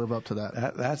to live up to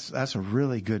that. That's a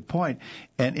really good point.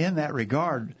 And in that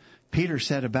regard, Peter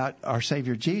said about our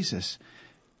Savior Jesus,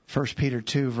 1 Peter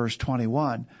 2, verse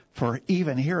 21, for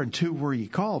even hereunto were ye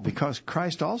called, because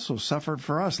Christ also suffered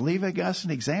for us, leaving us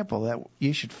an example that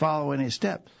ye should follow in his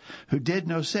steps, who did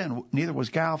no sin, neither was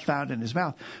guile found in his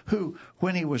mouth, who,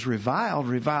 when he was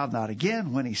reviled not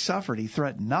again, when he suffered, he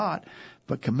threatened not,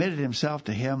 but committed himself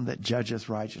to him that judgeth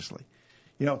righteously.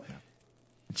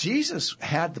 Jesus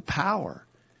had the power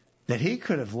that he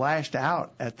could have lashed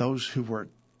out at those who were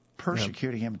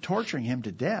persecuting him, torturing him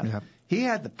to death. Yep. He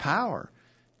had the power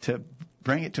to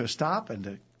bring it to a stop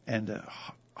and to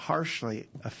harshly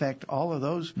affect all of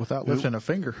those without lifting a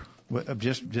finger.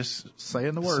 Just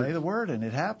saying the word. Say the word, and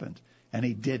it happened. And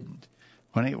he didn't.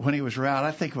 When he was around,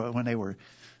 I think when they were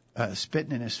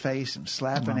spitting in his face and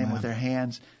slapping him with their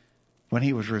hands, when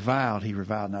he was reviled, he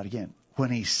reviled not again. When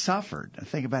he suffered, and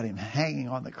think about him hanging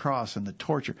on the cross and the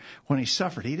torture. When he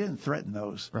suffered, he didn't threaten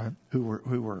those who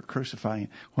were crucifying him.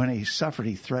 When he suffered,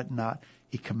 he threatened not.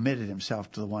 He committed himself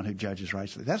to the one who judges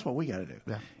righteously. That's what we got to do.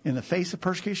 Yeah. In the face of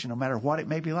persecution, no matter what it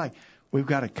may be like, we've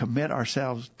got to commit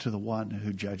ourselves to the one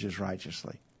who judges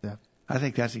righteously. Yeah. I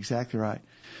think that's exactly right.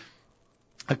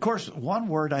 Of course, one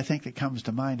word I think that comes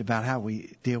to mind about how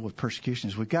we deal with persecution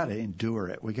is we've got to endure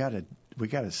it. We got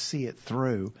to see it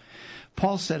through.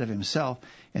 Paul said of himself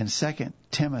in 2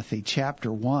 Timothy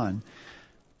chapter 1,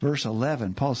 verse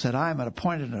 11, Paul said, I am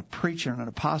appointed a preacher and an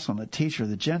apostle and a teacher of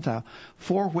the Gentile,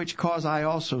 for which cause I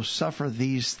also suffer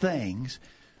these things.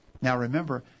 Now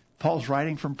remember, Paul's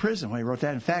writing from prison when he wrote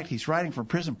that. In fact, he's writing from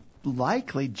prison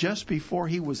likely just before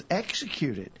he was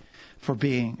executed for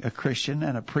being a Christian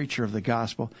and a preacher of the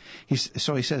gospel.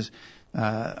 So he says,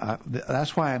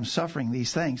 that's why I'm suffering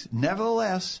these things.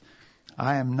 Nevertheless,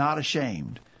 I am not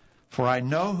ashamed, for I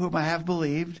know whom I have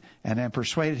believed, and am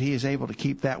persuaded he is able to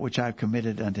keep that which I have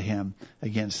committed unto him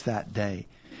against that day.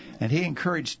 And he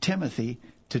encouraged Timothy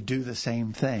to do the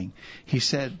same thing. He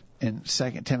said in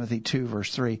 2 Timothy 2,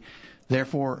 verse 3,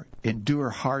 Therefore endure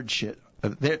hardness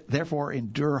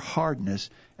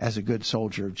as a good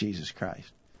soldier of Jesus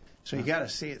Christ. So you got to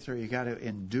see it through. You got to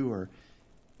endure.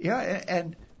 Yeah,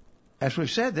 and as we've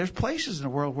said, there's places in the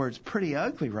world where it's pretty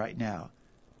ugly right now.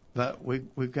 But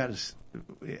we've got to,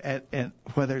 and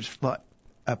whether it's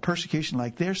a persecution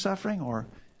like they're suffering or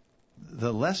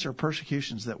the lesser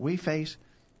persecutions that we face,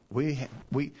 we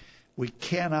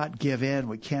cannot give in.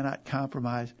 We cannot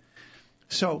compromise.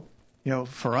 So,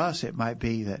 for us, it might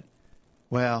be that,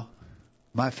 well,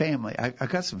 my family, I've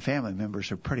got some family members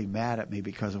who are pretty mad at me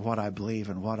because of what I believe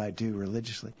and what I do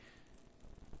religiously.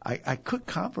 I could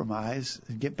compromise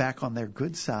and get back on their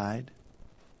good side.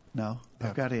 No,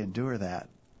 I've got to endure that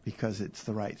because it's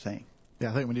the right thing. Yeah,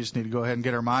 I think we just need to go ahead and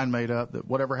get our mind made up that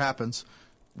whatever happens,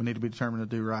 we need to be determined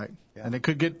to do right. Yeah. And it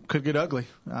could get ugly,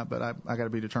 but I got to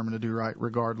be determined to do right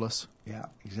regardless. Yeah,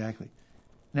 exactly.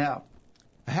 Now,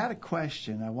 I had a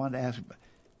question I wanted to ask.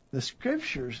 The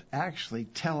Scriptures actually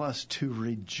tell us to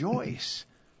rejoice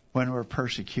when we're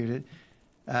persecuted.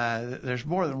 There's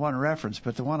more than one reference,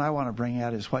 but the one I want to bring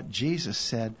out is what Jesus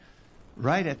said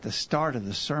right at the start of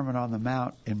the Sermon on the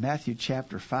Mount in Matthew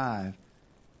chapter 5,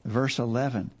 verse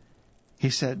 11. He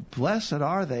said, "Blessed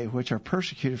are they which are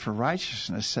persecuted for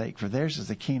righteousness' sake, for theirs is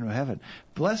the kingdom of heaven.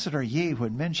 Blessed are ye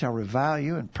when men shall revile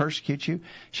you and persecute you,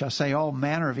 shall say all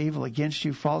manner of evil against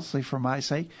you falsely for my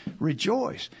sake.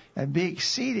 Rejoice and be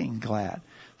exceeding glad,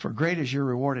 for great is your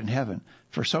reward in heaven.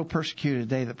 For so persecuted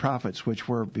they the prophets which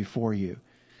were before you."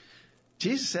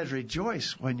 Jesus says,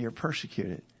 "Rejoice when you're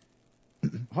persecuted."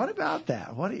 What about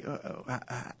that? What do you,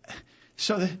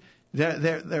 so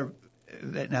they're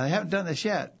now they haven't done this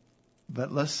yet,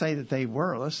 but let's say that they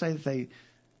were. Let's say that they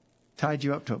tied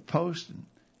you up to a post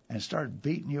and started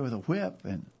beating you with a whip.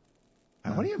 And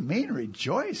what do you mean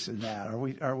rejoice in that?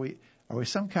 Are we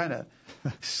some kind of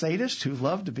sadists who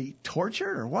love to be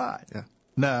tortured or what? Yeah.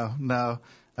 No.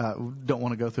 Don't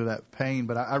want to go through that pain,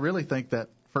 but I really think that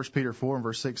 1 Peter 4 and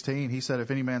verse 16, he said,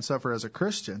 "If any man suffer as a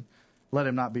Christian, let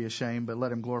him not be ashamed, but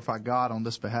let him glorify God on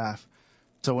this behalf."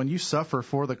 So when you suffer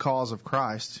for the cause of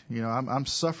Christ, I'm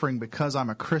suffering because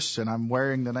I'm a Christian. I'm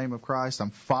wearing the name of Christ.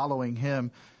 I'm following Him.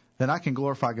 Then I can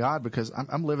glorify God because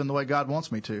I'm living the way God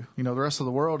wants me to. The rest of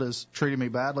the world is treating me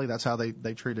badly. That's how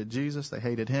they treated Jesus. They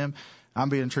hated Him. I'm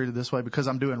being treated this way because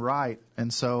I'm doing right.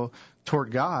 And so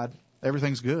toward God,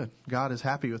 everything's good. God is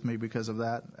happy with me because of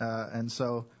that. And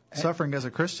so suffering as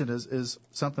a Christian is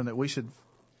something that we should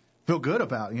feel good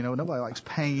about. Nobody likes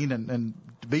pain and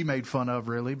to be made fun of,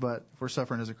 really, but if we're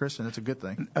suffering as a Christian, it's a good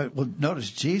thing. Well, notice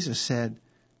Jesus said,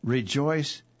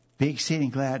 "Rejoice, be exceeding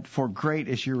glad, for great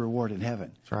is your reward in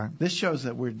heaven." That's right. This shows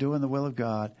that we're doing the will of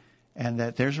God and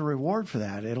that there's a reward for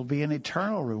that. It'll be an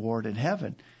eternal reward in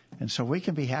heaven. And so we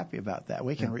can be happy about that.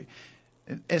 We can.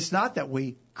 It's not that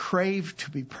we crave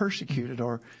to be persecuted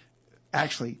or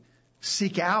actually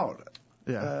seek out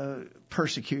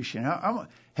persecution.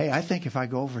 I think if I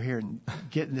go over here and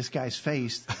get in this guy's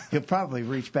face, he'll probably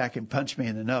reach back and punch me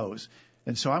in the nose.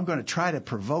 And so I'm going to try to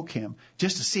provoke him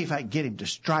just to see if I can get him to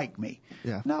strike me.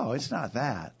 Yeah. No, it's not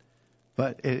that.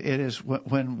 But it is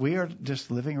when we are just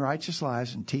living righteous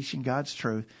lives and teaching God's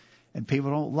truth, and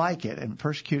people don't like it and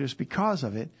persecute us because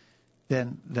of it,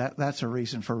 then that's a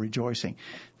reason for rejoicing.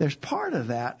 There's part of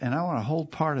that, and I want to hold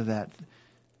part of that,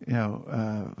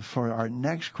 for our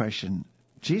next question.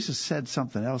 Jesus said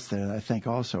something else there that I think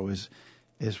also is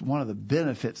one of the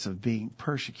benefits of being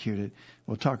persecuted.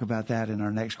 We'll talk about that in our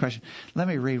next question. Let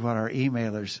me read what our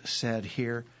emailers said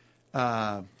here.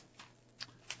 Kent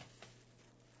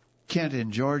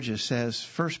in Georgia says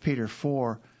 1 Peter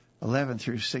 4:11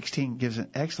 through 16 gives an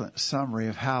excellent summary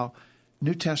of how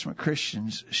New Testament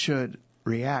Christians should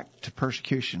react to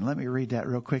persecution. Let me read that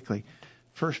real quickly.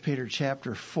 1 Peter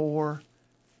chapter 4,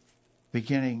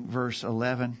 beginning verse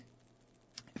 11.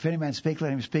 "If any man speak,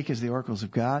 let him speak as the oracles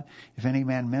of God. If any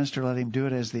man minister, let him do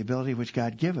it as the ability which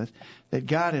God giveth, that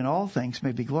God in all things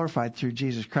may be glorified through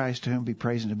Jesus Christ, to whom be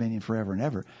praise and dominion forever and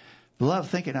ever. Beloved,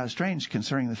 think it not strange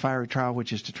concerning the fiery trial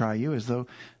which is to try you, as though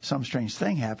some strange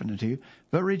thing happened unto you.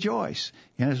 But rejoice,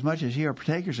 inasmuch as ye are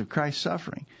partakers of Christ's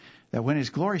suffering, that when his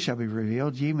glory shall be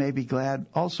revealed, ye may be glad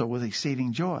also with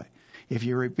exceeding joy. If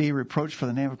ye be reproached for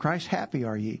the name of Christ, happy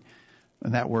are ye."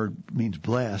 And that word means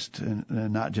blessed, and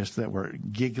not just that we're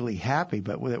giggly happy,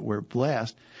 but that we're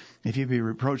blessed. "If you be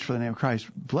reproached for the name of Christ,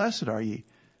 blessed are ye.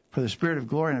 For the Spirit of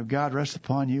glory and of God rests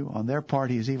upon you. On their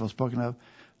part he is evil spoken of,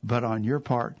 but on your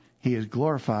part he is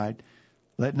glorified.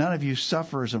 Let none of you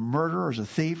suffer as a murderer, or as a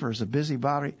thief, or as a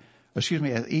busybody, as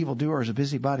evildoer, or as a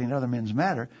busybody in other men's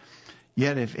matter.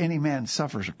 Yet if any man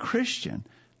suffers a Christian,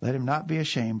 let him not be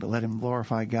ashamed, but let him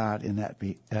glorify God in that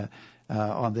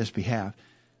on this behalf."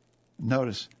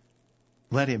 Notice,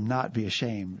 let him not be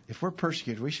ashamed. If we're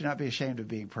persecuted, we should not be ashamed of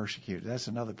being persecuted. That's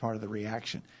another part of the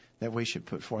reaction that we should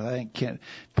put forth. I think Kent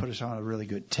put us on a really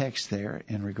good text there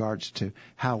in regards to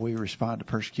how we respond to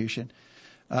persecution.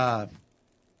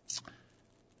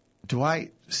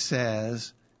 Dwight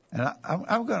says, and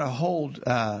I'm going to hold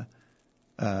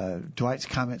Dwight's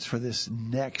comments for this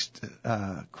next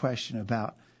question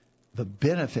about the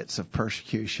benefits of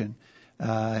persecution.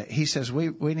 He says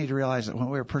we need to realize that when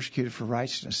we are persecuted for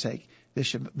righteousness' sake,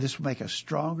 this will make us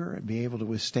stronger and be able to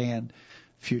withstand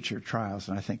future trials.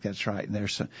 And I think that's right.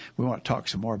 And we want to talk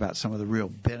some more about some of the real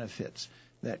benefits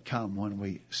that come when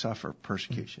we suffer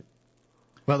persecution.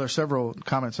 Well, there's several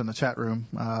comments in the chat room.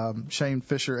 Shane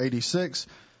Fisher, 86,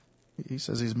 he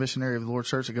says he's a missionary of the Lord's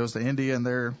Church that goes to India, and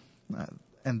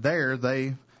there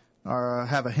they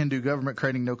have a Hindu government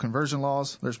creating no conversion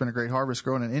laws. There's been a great harvest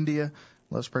growing in India.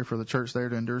 Let's pray for the church there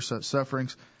to endure such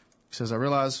sufferings. He says, "I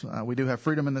realize we do have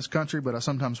freedom in this country, but I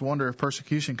sometimes wonder if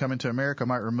persecution coming to America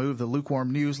might remove the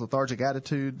lukewarm news, lethargic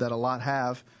attitude that a lot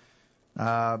have."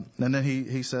 And then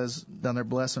he says down there,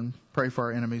 "Bless and pray for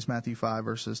our enemies," Matthew 5,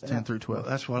 verses 10 through 12.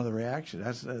 Well, that's one of the reactions.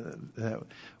 That's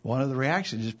one of the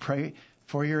reactions is pray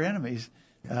for your enemies.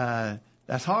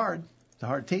 That's hard. It's a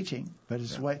hard teaching, but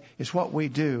it's what we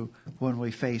do when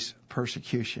we face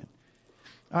persecution.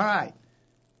 All right.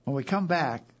 When we come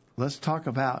back, let's talk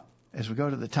about, as we go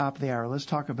to the top of the hour, let's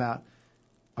talk about,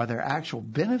 are there actual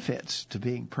benefits to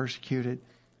being persecuted?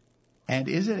 And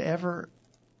is it ever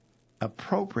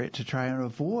appropriate to try and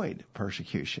avoid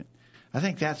persecution? I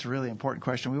think that's a really important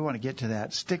question. We want to get to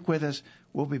that. Stick with us.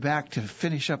 We'll be back to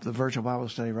finish up the virtual Bible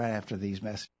study right after these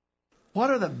messages. What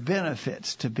are the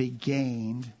benefits to be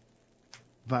gained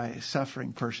by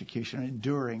suffering persecution,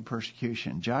 enduring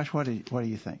persecution? Josh, what do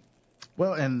you think?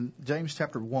 Well, in James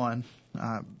chapter 1,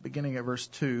 beginning at verse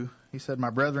 2, he said, "My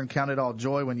brethren, count it all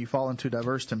joy when you fall into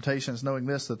diverse temptations, knowing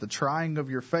this, that the trying of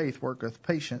your faith worketh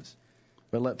patience.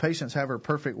 But let patience have her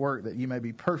perfect work, that you may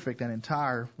be perfect and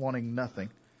entire, wanting nothing."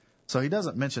 So he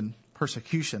doesn't mention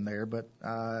persecution there, but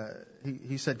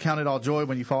he said, count it all joy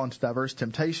when you fall into diverse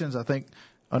temptations. I think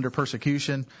under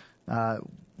persecution,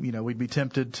 we'd be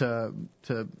tempted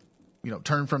to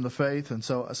turn from the faith. And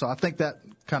so I think that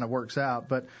kind of works out.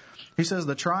 But he says,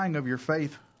 the trying of your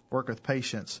faith worketh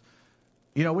patience.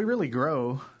 We really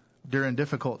grow during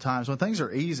difficult times. When things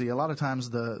are easy, a lot of times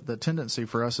the tendency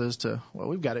for us is to,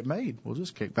 we've got it made. We'll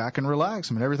just kick back and relax.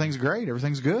 I mean, everything's great.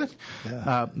 Everything's good.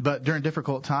 Yeah. But during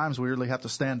difficult times, we really have to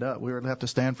stand up. We really have to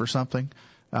stand for something.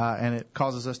 And it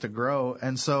causes us to grow.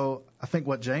 And so I think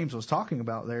what James was talking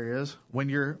about there is when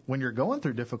you're going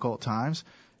through difficult times,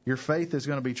 your faith is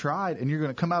going to be tried, and you're going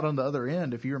to come out on the other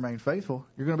end. If you remain faithful,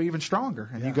 you're going to be even stronger.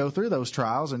 And you go through those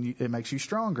trials, and it makes you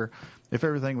stronger. If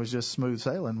everything was just smooth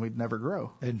sailing, we'd never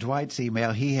grow. In Dwight's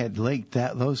email, he had linked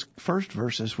those first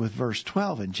verses with verse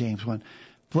 12 in James 1.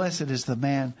 Blessed is the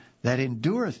man that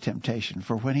endureth temptation,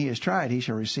 for when he is tried, he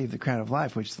shall receive the crown of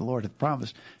life, which the Lord hath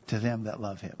promised to them that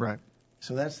love him. Right.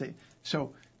 So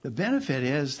the benefit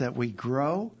is that we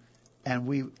grow, and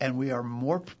we are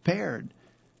more prepared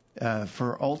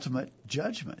for ultimate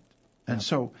judgment. And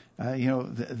so,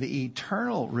 the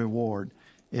eternal reward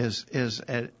is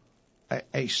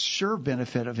a sure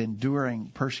benefit of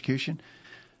enduring persecution.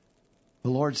 The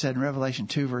Lord said in Revelation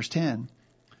 2, verse 10,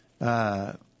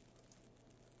 fear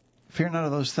none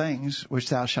of those things which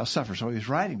thou shalt suffer. So he was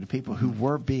writing to people who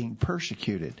were being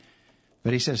persecuted.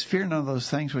 But he says, fear none of those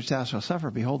things which thou shalt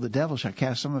suffer. Behold, the devil shall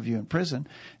cast some of you in prison,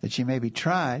 that ye may be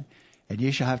tried, and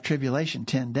ye shall have tribulation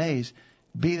 10 days.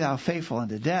 Be thou faithful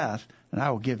unto death, and I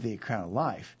will give thee a crown of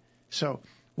life. So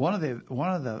one of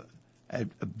the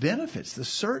benefits, the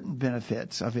certain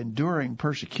benefits of enduring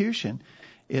persecution,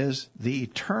 is the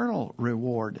eternal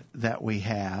reward that we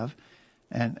have,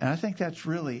 and I think that's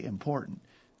really important.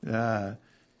 I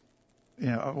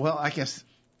guess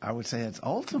I would say it's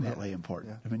ultimately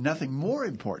important. I mean, nothing more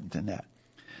important than that.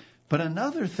 But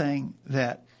another thing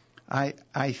that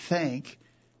I think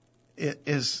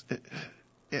is.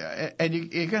 And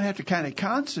you're going to have to kind of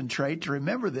concentrate to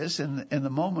remember this in the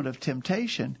moment of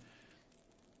temptation.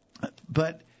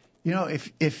 But,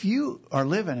 if you are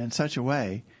living in such a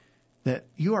way that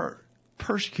you are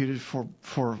persecuted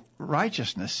for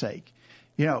righteousness' sake,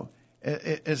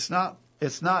 it's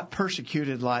not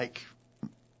persecuted like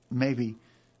maybe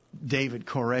David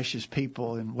Koresh's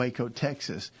people in Waco,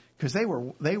 Texas, because they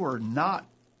were not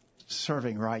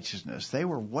serving righteousness. They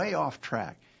were way off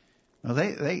track. Now,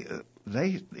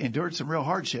 they endured some real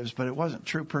hardships, but it wasn't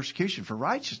true persecution for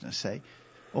righteousness' sake.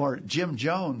 Or Jim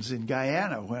Jones in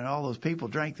Guyana, when all those people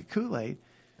drank the Kool-Aid,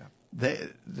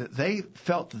 they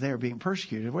felt that they were being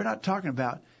persecuted. We're not talking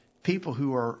about people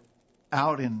who are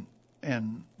out in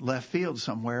left field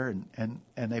somewhere and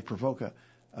they provoke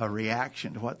a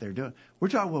reaction to what they're doing. We're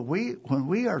talking when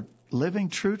we are living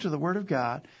true to the Word of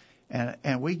God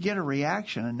and we get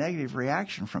a negative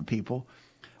reaction from people.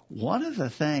 One of the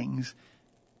things,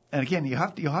 and again, you'll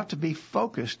have to be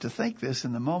focused to think this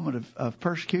in the moment of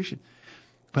persecution.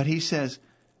 But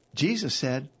Jesus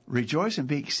said, rejoice and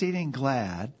be exceeding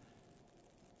glad,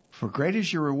 for great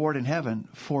is your reward in heaven,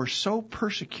 for so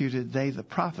persecuted they the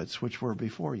prophets which were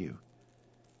before you.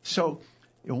 So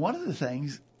one of the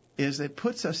things is it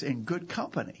puts us in good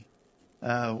company.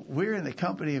 We're in the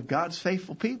company of God's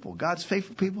faithful people. God's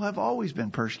faithful people have always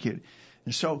been persecuted.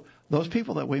 And so those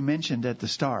people that we mentioned at the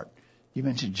start, you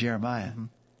mentioned Jeremiah. Mm-hmm.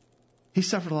 He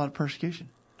suffered a lot of persecution.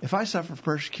 If I suffer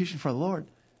persecution for the Lord,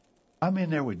 I'm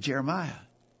in there with Jeremiah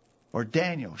or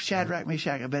Daniel, Shadrach,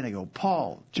 Meshach, Abednego,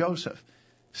 Paul, Joseph,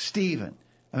 Stephen.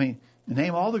 I mean,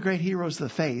 name all the great heroes of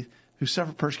the faith who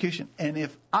suffered persecution. And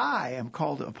if I am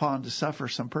called upon to suffer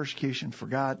some persecution for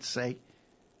God's sake,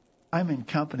 I'm in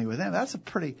company with them. That's a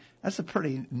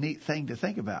pretty neat thing to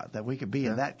think about, that we could be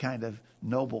in that kind of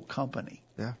noble company.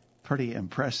 Yeah. Pretty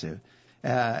impressive.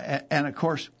 And of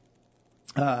course,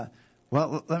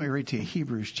 Well, let me read to you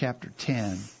Hebrews chapter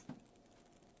 10.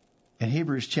 In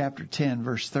Hebrews chapter 10,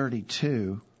 verse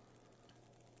 32,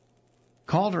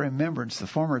 call to remembrance the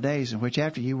former days in which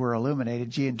after you were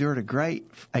illuminated, ye endured a great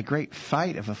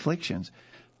fight of afflictions,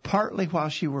 partly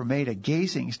whilst you were made a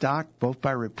gazing stock, both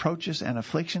by reproaches and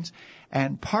afflictions,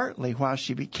 and partly whilst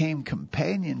ye became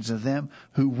companions of them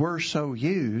who were so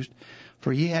used.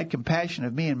 For ye had compassion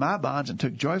of me and my bonds, and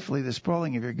took joyfully the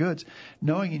spoiling of your goods,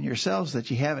 knowing in yourselves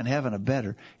that ye have in heaven a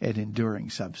better and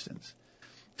enduring substance.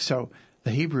 So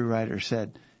the Hebrew writer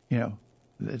said,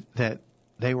 that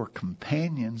they were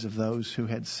companions of those who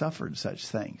had suffered such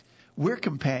things. We're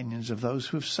companions of those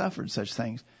who have suffered such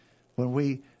things when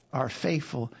we are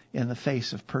faithful in the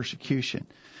face of persecution.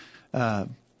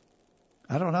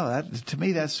 I don't know. To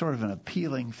me, that's sort of an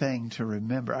appealing thing to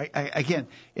remember. Again,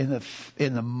 in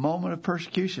the moment of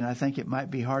persecution, I think it might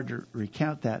be hard to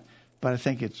recount that, but I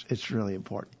think it's really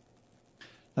important.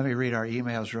 Let me read our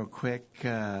emails real quick.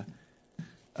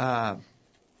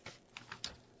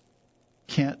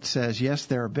 Kent says, yes,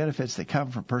 there are benefits that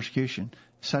come from persecution.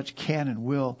 Such can and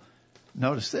will.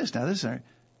 Notice this. Now,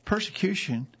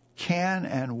 persecution can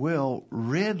and will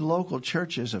rid local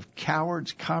churches of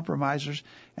cowards, compromisers,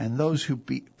 and those who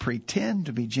pretend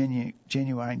to be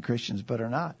genuine Christians but are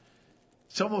not.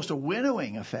 It's almost a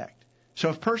winnowing effect.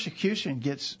 So if persecution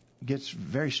gets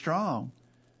very strong,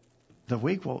 the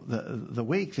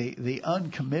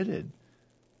uncommitted,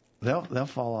 they'll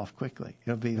fall off quickly.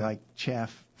 It'll be like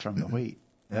chaff from the wheat.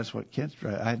 That's what Kent's.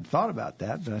 I hadn't thought about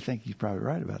that, but I think he's probably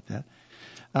right about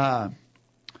that.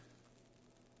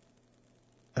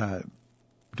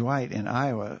 Dwight in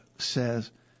Iowa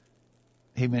says,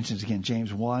 he mentions again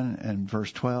James 1 and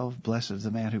verse 12, blessed is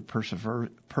the man who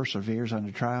perseveres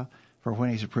under trial, for when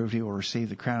he's approved he will receive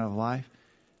the crown of life.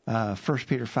 1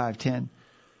 Peter 5:10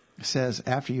 says,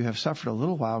 after you have suffered a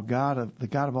little while, the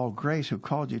God of all grace, who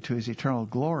called you to his eternal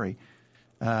glory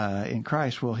in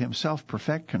Christ, will himself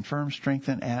perfect, confirm,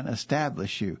 strengthen, and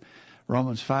establish you.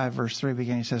 Romans 5 verse 3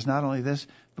 beginning says, not only this,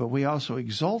 but we also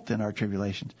exult in our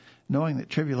tribulations, knowing that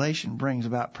tribulation brings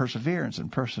about perseverance,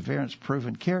 and perseverance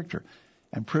proven character,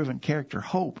 and proven character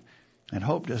hope. And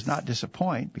hope does not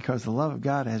disappoint, because the love of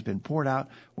God has been poured out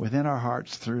within our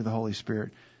hearts through the Holy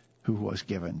Spirit who was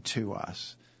given to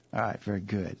us. All right, very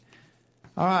good.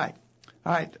 All right.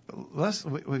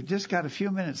 We've just got a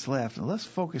few minutes left, and let's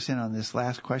focus in on this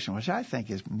last question, which I think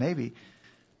is maybe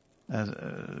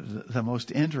the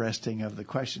most interesting of the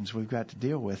questions we've got to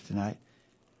deal with tonight.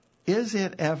 Is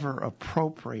it ever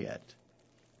appropriate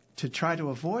to try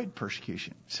to avoid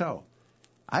persecution? So,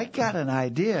 I got an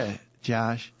idea,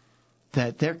 Josh,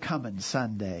 that they're coming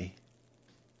Sunday,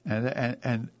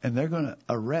 and they're going to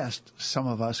arrest some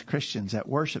of us Christians at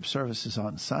worship services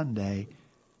on Sunday.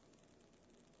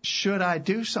 Should I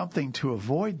do something to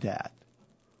avoid that?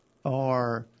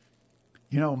 Or,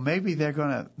 maybe there's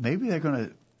going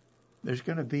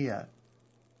to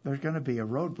be a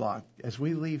roadblock as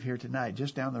we leave here tonight.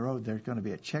 Just down the road, there's going to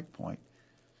be a checkpoint.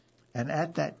 And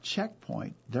at that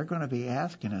checkpoint, they're going to be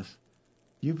asking us,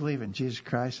 you believe in Jesus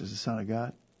Christ as the Son of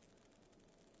God?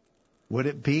 Would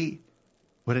it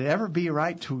ever be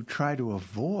right to try to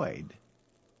avoid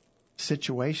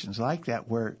situations like that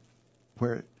where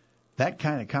that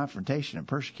kind of confrontation and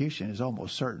persecution is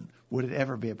almost certain? Would it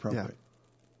ever be appropriate? Yeah.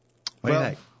 What do you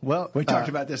think? Well, we talked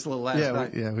about this a little last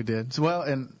night. We did. So, well,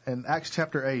 in Acts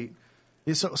chapter 8,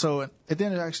 so at the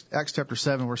end of Acts chapter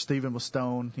 7, where Stephen was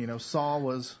stoned, Saul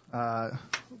was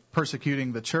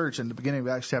persecuting the church. In the beginning of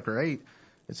Acts chapter 8,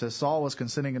 it says Saul was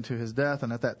consenting unto his death,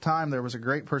 and at that time there was a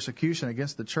great persecution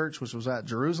against the church which was at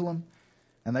Jerusalem,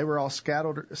 and they were all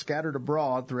scattered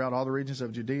abroad throughout all the regions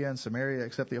of Judea and Samaria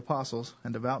except the apostles,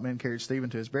 and devout men carried Stephen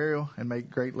to his burial and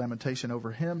made great lamentation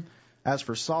over him. As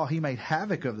for Saul, he made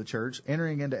havoc of the church,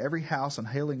 entering into every house and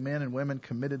hailing men and women,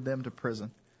 committed them to prison.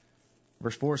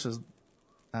 Verse 4 says,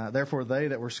 therefore they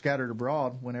that were scattered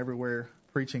abroad went everywhere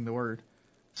preaching the word.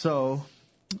 So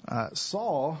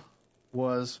Saul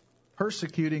was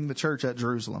persecuting the church at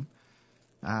Jerusalem.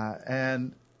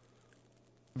 And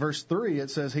verse 3,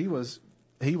 it says him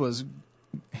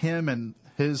and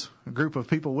his group of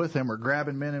people with him were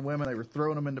grabbing men and women. They were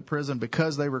throwing them into prison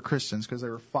because they were Christians, because they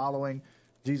were following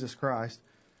Jesus Christ.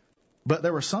 But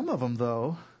there were some of them,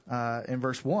 though, in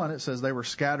verse 1, it says they were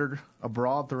scattered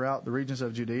abroad throughout the regions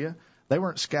of Judea. They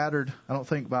weren't scattered, I don't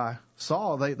think, by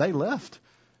Saul. They left.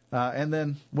 And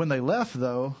then when they left,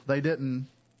 though, they didn't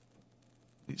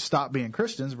stop being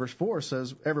Christians. Verse 4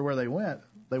 says everywhere they went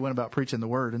about preaching the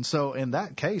word. And so in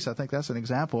that case, I think that's an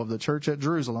example of the church at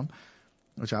Jerusalem,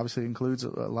 which obviously includes a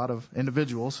lot of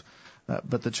individuals,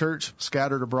 But the church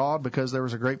scattered abroad because there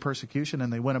was a great persecution,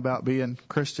 and they went about being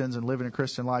Christians and living a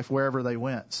Christian life wherever they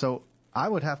went. So I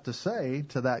would have to say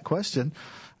to that question,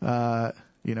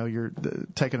 you're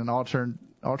taking an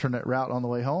alternate route on the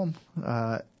way home.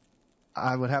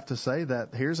 I would have to say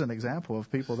that here's an example of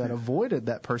people that avoided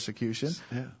that persecution.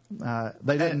 Yeah.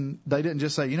 They didn't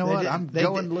just say, I'm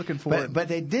looking for it. But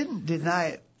they didn't deny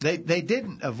it. They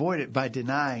didn't avoid it by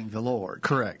denying the Lord.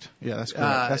 Correct. Yeah, that's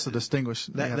correct. That's the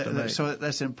distinction they have to make. So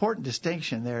that's an important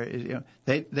distinction there.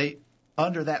 They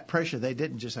under that pressure, they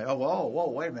didn't just say,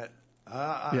 whoa, wait a minute.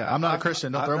 I'm not a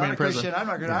Christian. Don't throw me in prison. I'm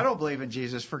not Christian. I don't believe in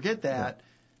Jesus. Forget that. Yeah.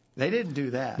 They didn't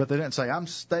do that. But they didn't say, I'm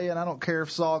staying. I don't care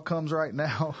if Saul comes right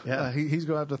now. Yeah. He's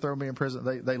going to have to throw me in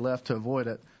prison. They left to avoid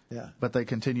it. Yeah. But they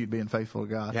continued being faithful to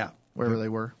God. Yeah. Wherever they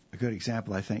were. A good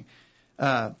example, I think.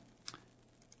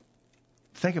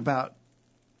 Think about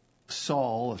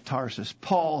Saul of Tarsus,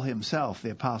 Paul himself,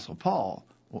 the Apostle Paul,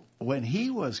 when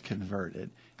he was converted.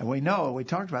 And we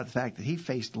talked about the fact that he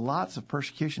faced lots of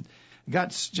persecution. I got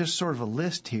just sort of a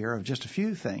list here of just a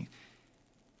few things.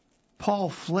 Paul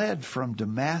fled from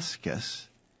Damascus.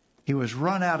 He was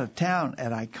run out of town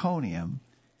at Iconium.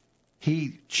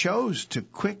 He chose to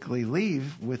quickly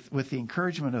leave with the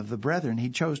encouragement of the brethren. He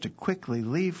chose to quickly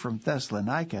leave from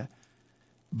Thessalonica,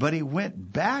 but he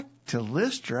went back to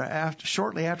Lystra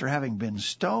shortly after having been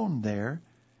stoned there,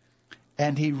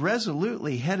 and he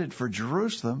resolutely headed for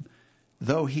Jerusalem,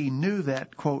 though he knew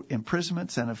that, quote,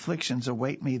 imprisonments and afflictions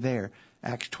await me there,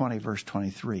 Acts 20, verse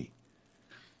 23.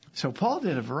 So Paul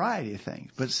did a variety of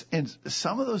things, but in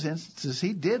some of those instances,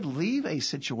 he did leave a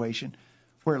situation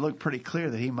where it looked pretty clear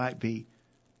that he might be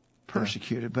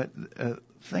persecuted. Yeah. But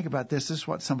think about this. This is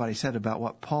what somebody said about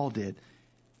what Paul did.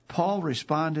 Paul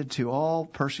responded to all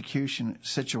persecution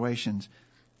situations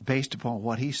based upon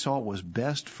what he saw was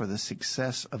best for the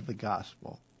success of the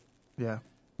gospel. Yeah.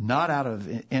 Not out of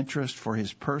interest for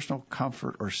his personal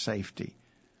comfort or safety.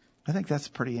 I think that's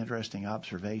a pretty interesting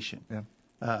observation.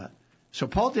 Yeah. So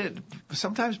Paul did.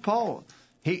 Sometimes Paul,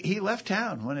 he left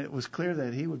town when it was clear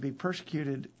that he would be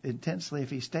persecuted intensely if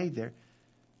he stayed there.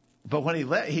 But when he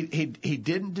left, he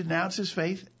didn't denounce his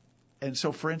faith. And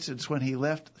so, for instance, when he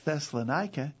left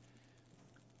Thessalonica,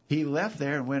 he left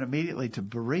there and went immediately to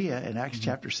Berea in Acts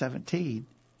chapter 17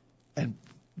 and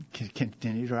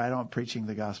continued right on preaching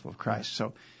the gospel of Christ.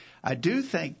 So I do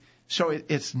think,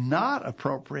 it's not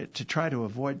appropriate to try to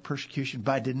avoid persecution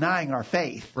by denying our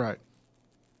faith. Right.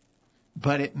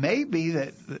 But it may be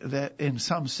that in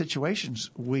some situations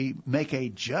we make a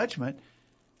judgment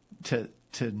to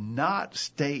not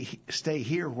stay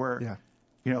here where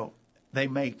they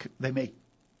may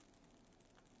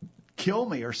kill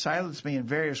me or silence me in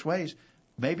various ways.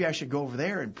 Maybe I should go over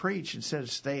there and preach instead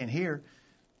of staying here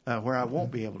where I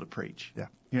won't be able to preach.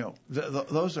 Yeah.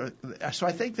 Those are. So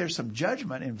I think there's some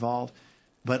judgment involved,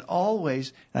 but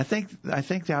always. I think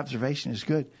the observation is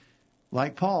good.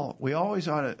 Like Paul, we always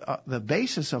ought to. The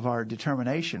basis of our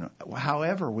determination,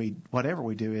 whatever we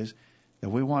do, is that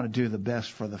we want to do the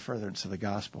best for the furtherance of the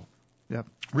gospel. Yep.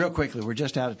 Real quickly, we're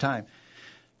just out of time.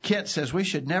 Kent says we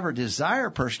should never desire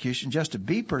persecution just to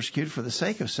be persecuted for the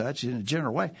sake of such in a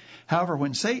general way. However,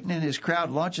 when Satan and his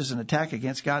crowd launches an attack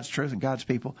against God's truth and God's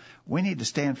people, we need to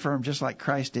stand firm just like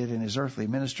Christ did in his earthly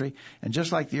ministry and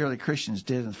just like the early Christians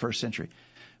did in the first century.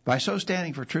 By so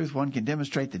standing for truth, one can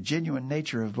demonstrate the genuine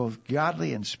nature of both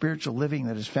godly and spiritual living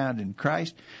that is found in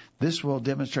Christ. This will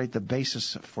demonstrate the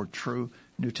basis for true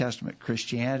New Testament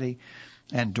Christianity.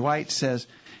 And Dwight says,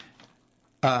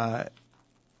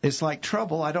 it's like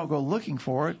trouble. I don't go looking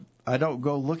for it. I don't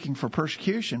go looking for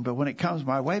persecution. But when it comes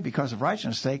my way because of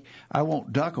righteousness' sake, I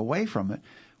won't duck away from it.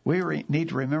 We need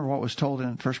to remember what was told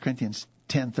in 1 Corinthians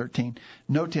 10:13.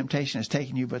 No temptation has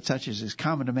taken you, but such as is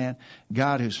common to man.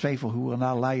 God, who's faithful, who will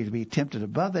not allow you to be tempted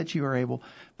above that you are able,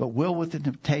 but will with the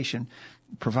temptation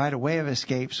provide a way of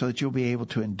escape so that you'll be able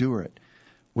to endure it.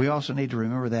 We also need to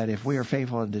remember that if we are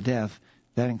faithful unto death,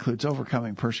 that includes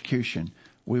overcoming persecution.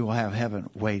 We will have heaven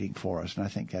waiting for us, and I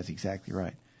think that's exactly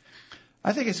right.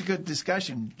 I think it's a good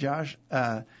discussion, Josh.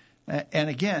 And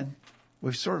again,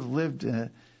 we've sort of lived,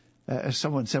 as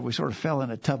someone said, we sort of fell in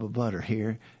a tub of butter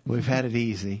here. We've had it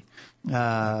easy,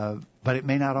 but it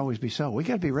may not always be so. We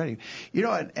got to be ready,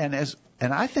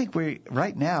 and I think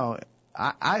right now.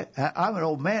 I'm an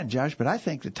old man, Josh, but I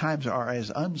think the times are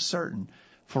as uncertain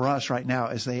for us right now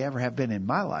as they ever have been in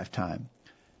my lifetime.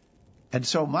 And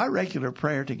so my regular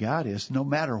prayer to God is, no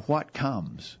matter what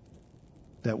comes,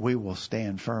 that we will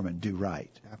stand firm and do right.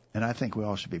 Yeah. And I think we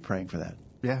all should be praying for that.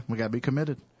 Yeah, we got to be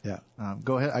committed. Yeah.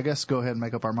 Go ahead and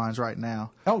make up our minds right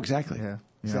now. Oh, exactly. Yeah.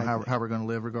 Exactly. How we're going to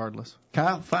live regardless.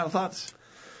 Kyle, final thoughts?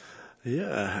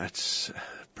 Yeah, it's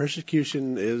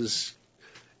persecution is,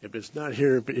 if it's not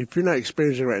here, if you're not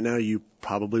experiencing it right now, you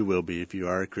probably will be if you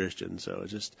are a Christian. So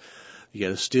just, you got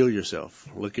to steel yourself.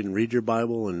 Look and read your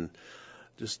Bible and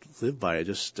just live by it.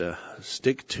 Just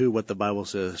stick to what the Bible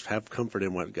says. Have comfort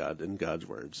in God's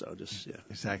word. So just, yeah.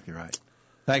 Exactly right.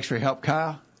 Thanks for your help,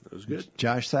 Kyle. That was good.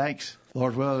 Josh, thanks.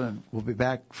 Lord willing, we'll be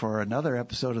back for another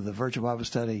episode of the Virtual Bible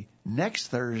Study next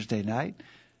Thursday night.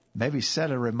 Maybe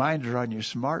set a reminder on your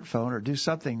smartphone or do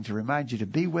something to remind you to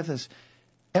be with us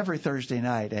every Thursday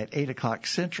night at 8 o'clock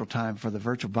Central Time for the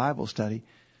Virtual Bible Study.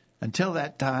 Until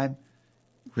that time,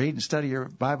 read and study your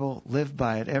Bible, live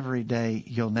by it every day.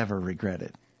 You'll never regret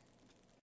it.